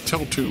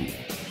 tell two.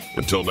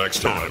 Until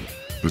next time,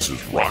 this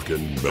is Rock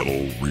and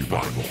Metal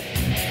Revival.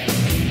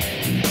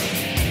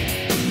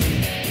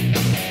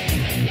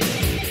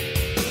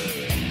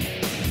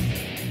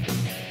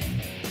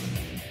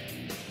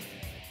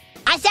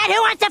 I said,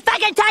 who wants to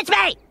fucking touch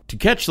me? To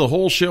catch the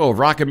whole show of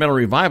Rock and Metal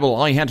Revival,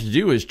 all you have to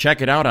do is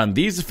check it out on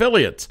these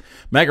affiliates.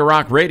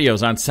 Megarock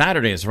Radios on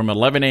Saturdays from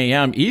 11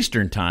 a.m.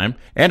 Eastern Time,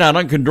 and on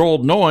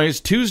Uncontrolled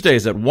Noize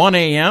Tuesdays at 1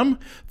 a.m.,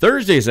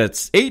 Thursdays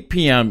at 8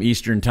 p.m.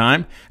 Eastern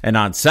Time, and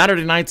on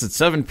Saturday nights at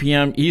 7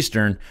 p.m.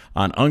 Eastern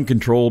on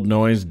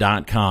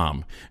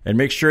UncontrolledNoise.com. And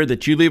make sure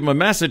that you leave them a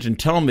message and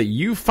tell them that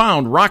you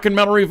found Rock and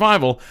Metal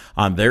Revival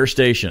on their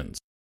stations.